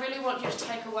point I really want you to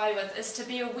take away with is to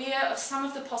be aware of some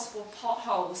of the possible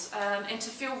potholes and to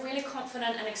feel really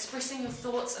confident in expressing your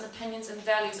thoughts and opinions and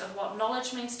values of what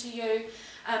knowledge means to you,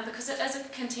 because it is a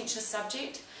contentious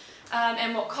subject,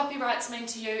 and what copyrights mean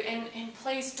to you, and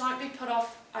please don't be put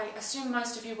off. I assume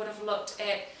most of you would have looked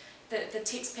at the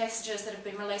text passages that have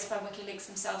been released by WikiLeaks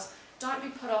themselves. Don't be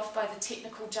put off by the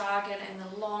technical jargon and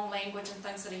the long language and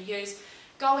things that are used.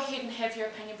 Go ahead and have your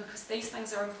opinion, because these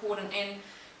things are important. And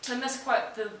to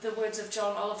misquote the words of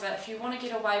John Oliver, if you want to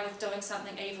get away with doing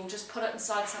something evil, just put it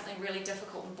inside something really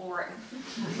difficult and boring.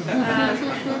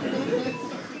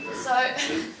 So,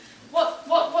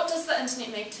 what does the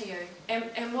internet mean to you?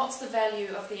 And what's the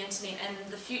value of the internet and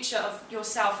the future of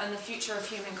yourself and the future of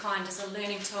humankind as a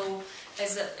learning tool,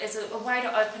 as a way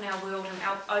to open our world and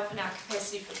open our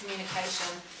capacity for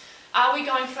communication? Are we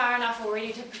going far enough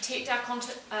already to protect our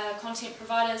content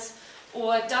providers?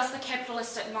 Or does the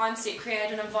capitalistic mindset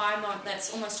create an environment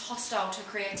that's almost hostile to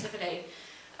creativity?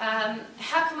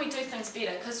 How can we do things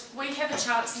better? Because we have a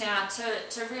chance now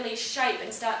to really shape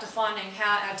and start defining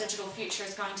how our digital future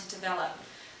is going to develop.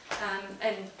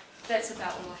 And that's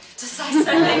about all I have to say, so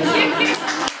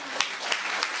thank you.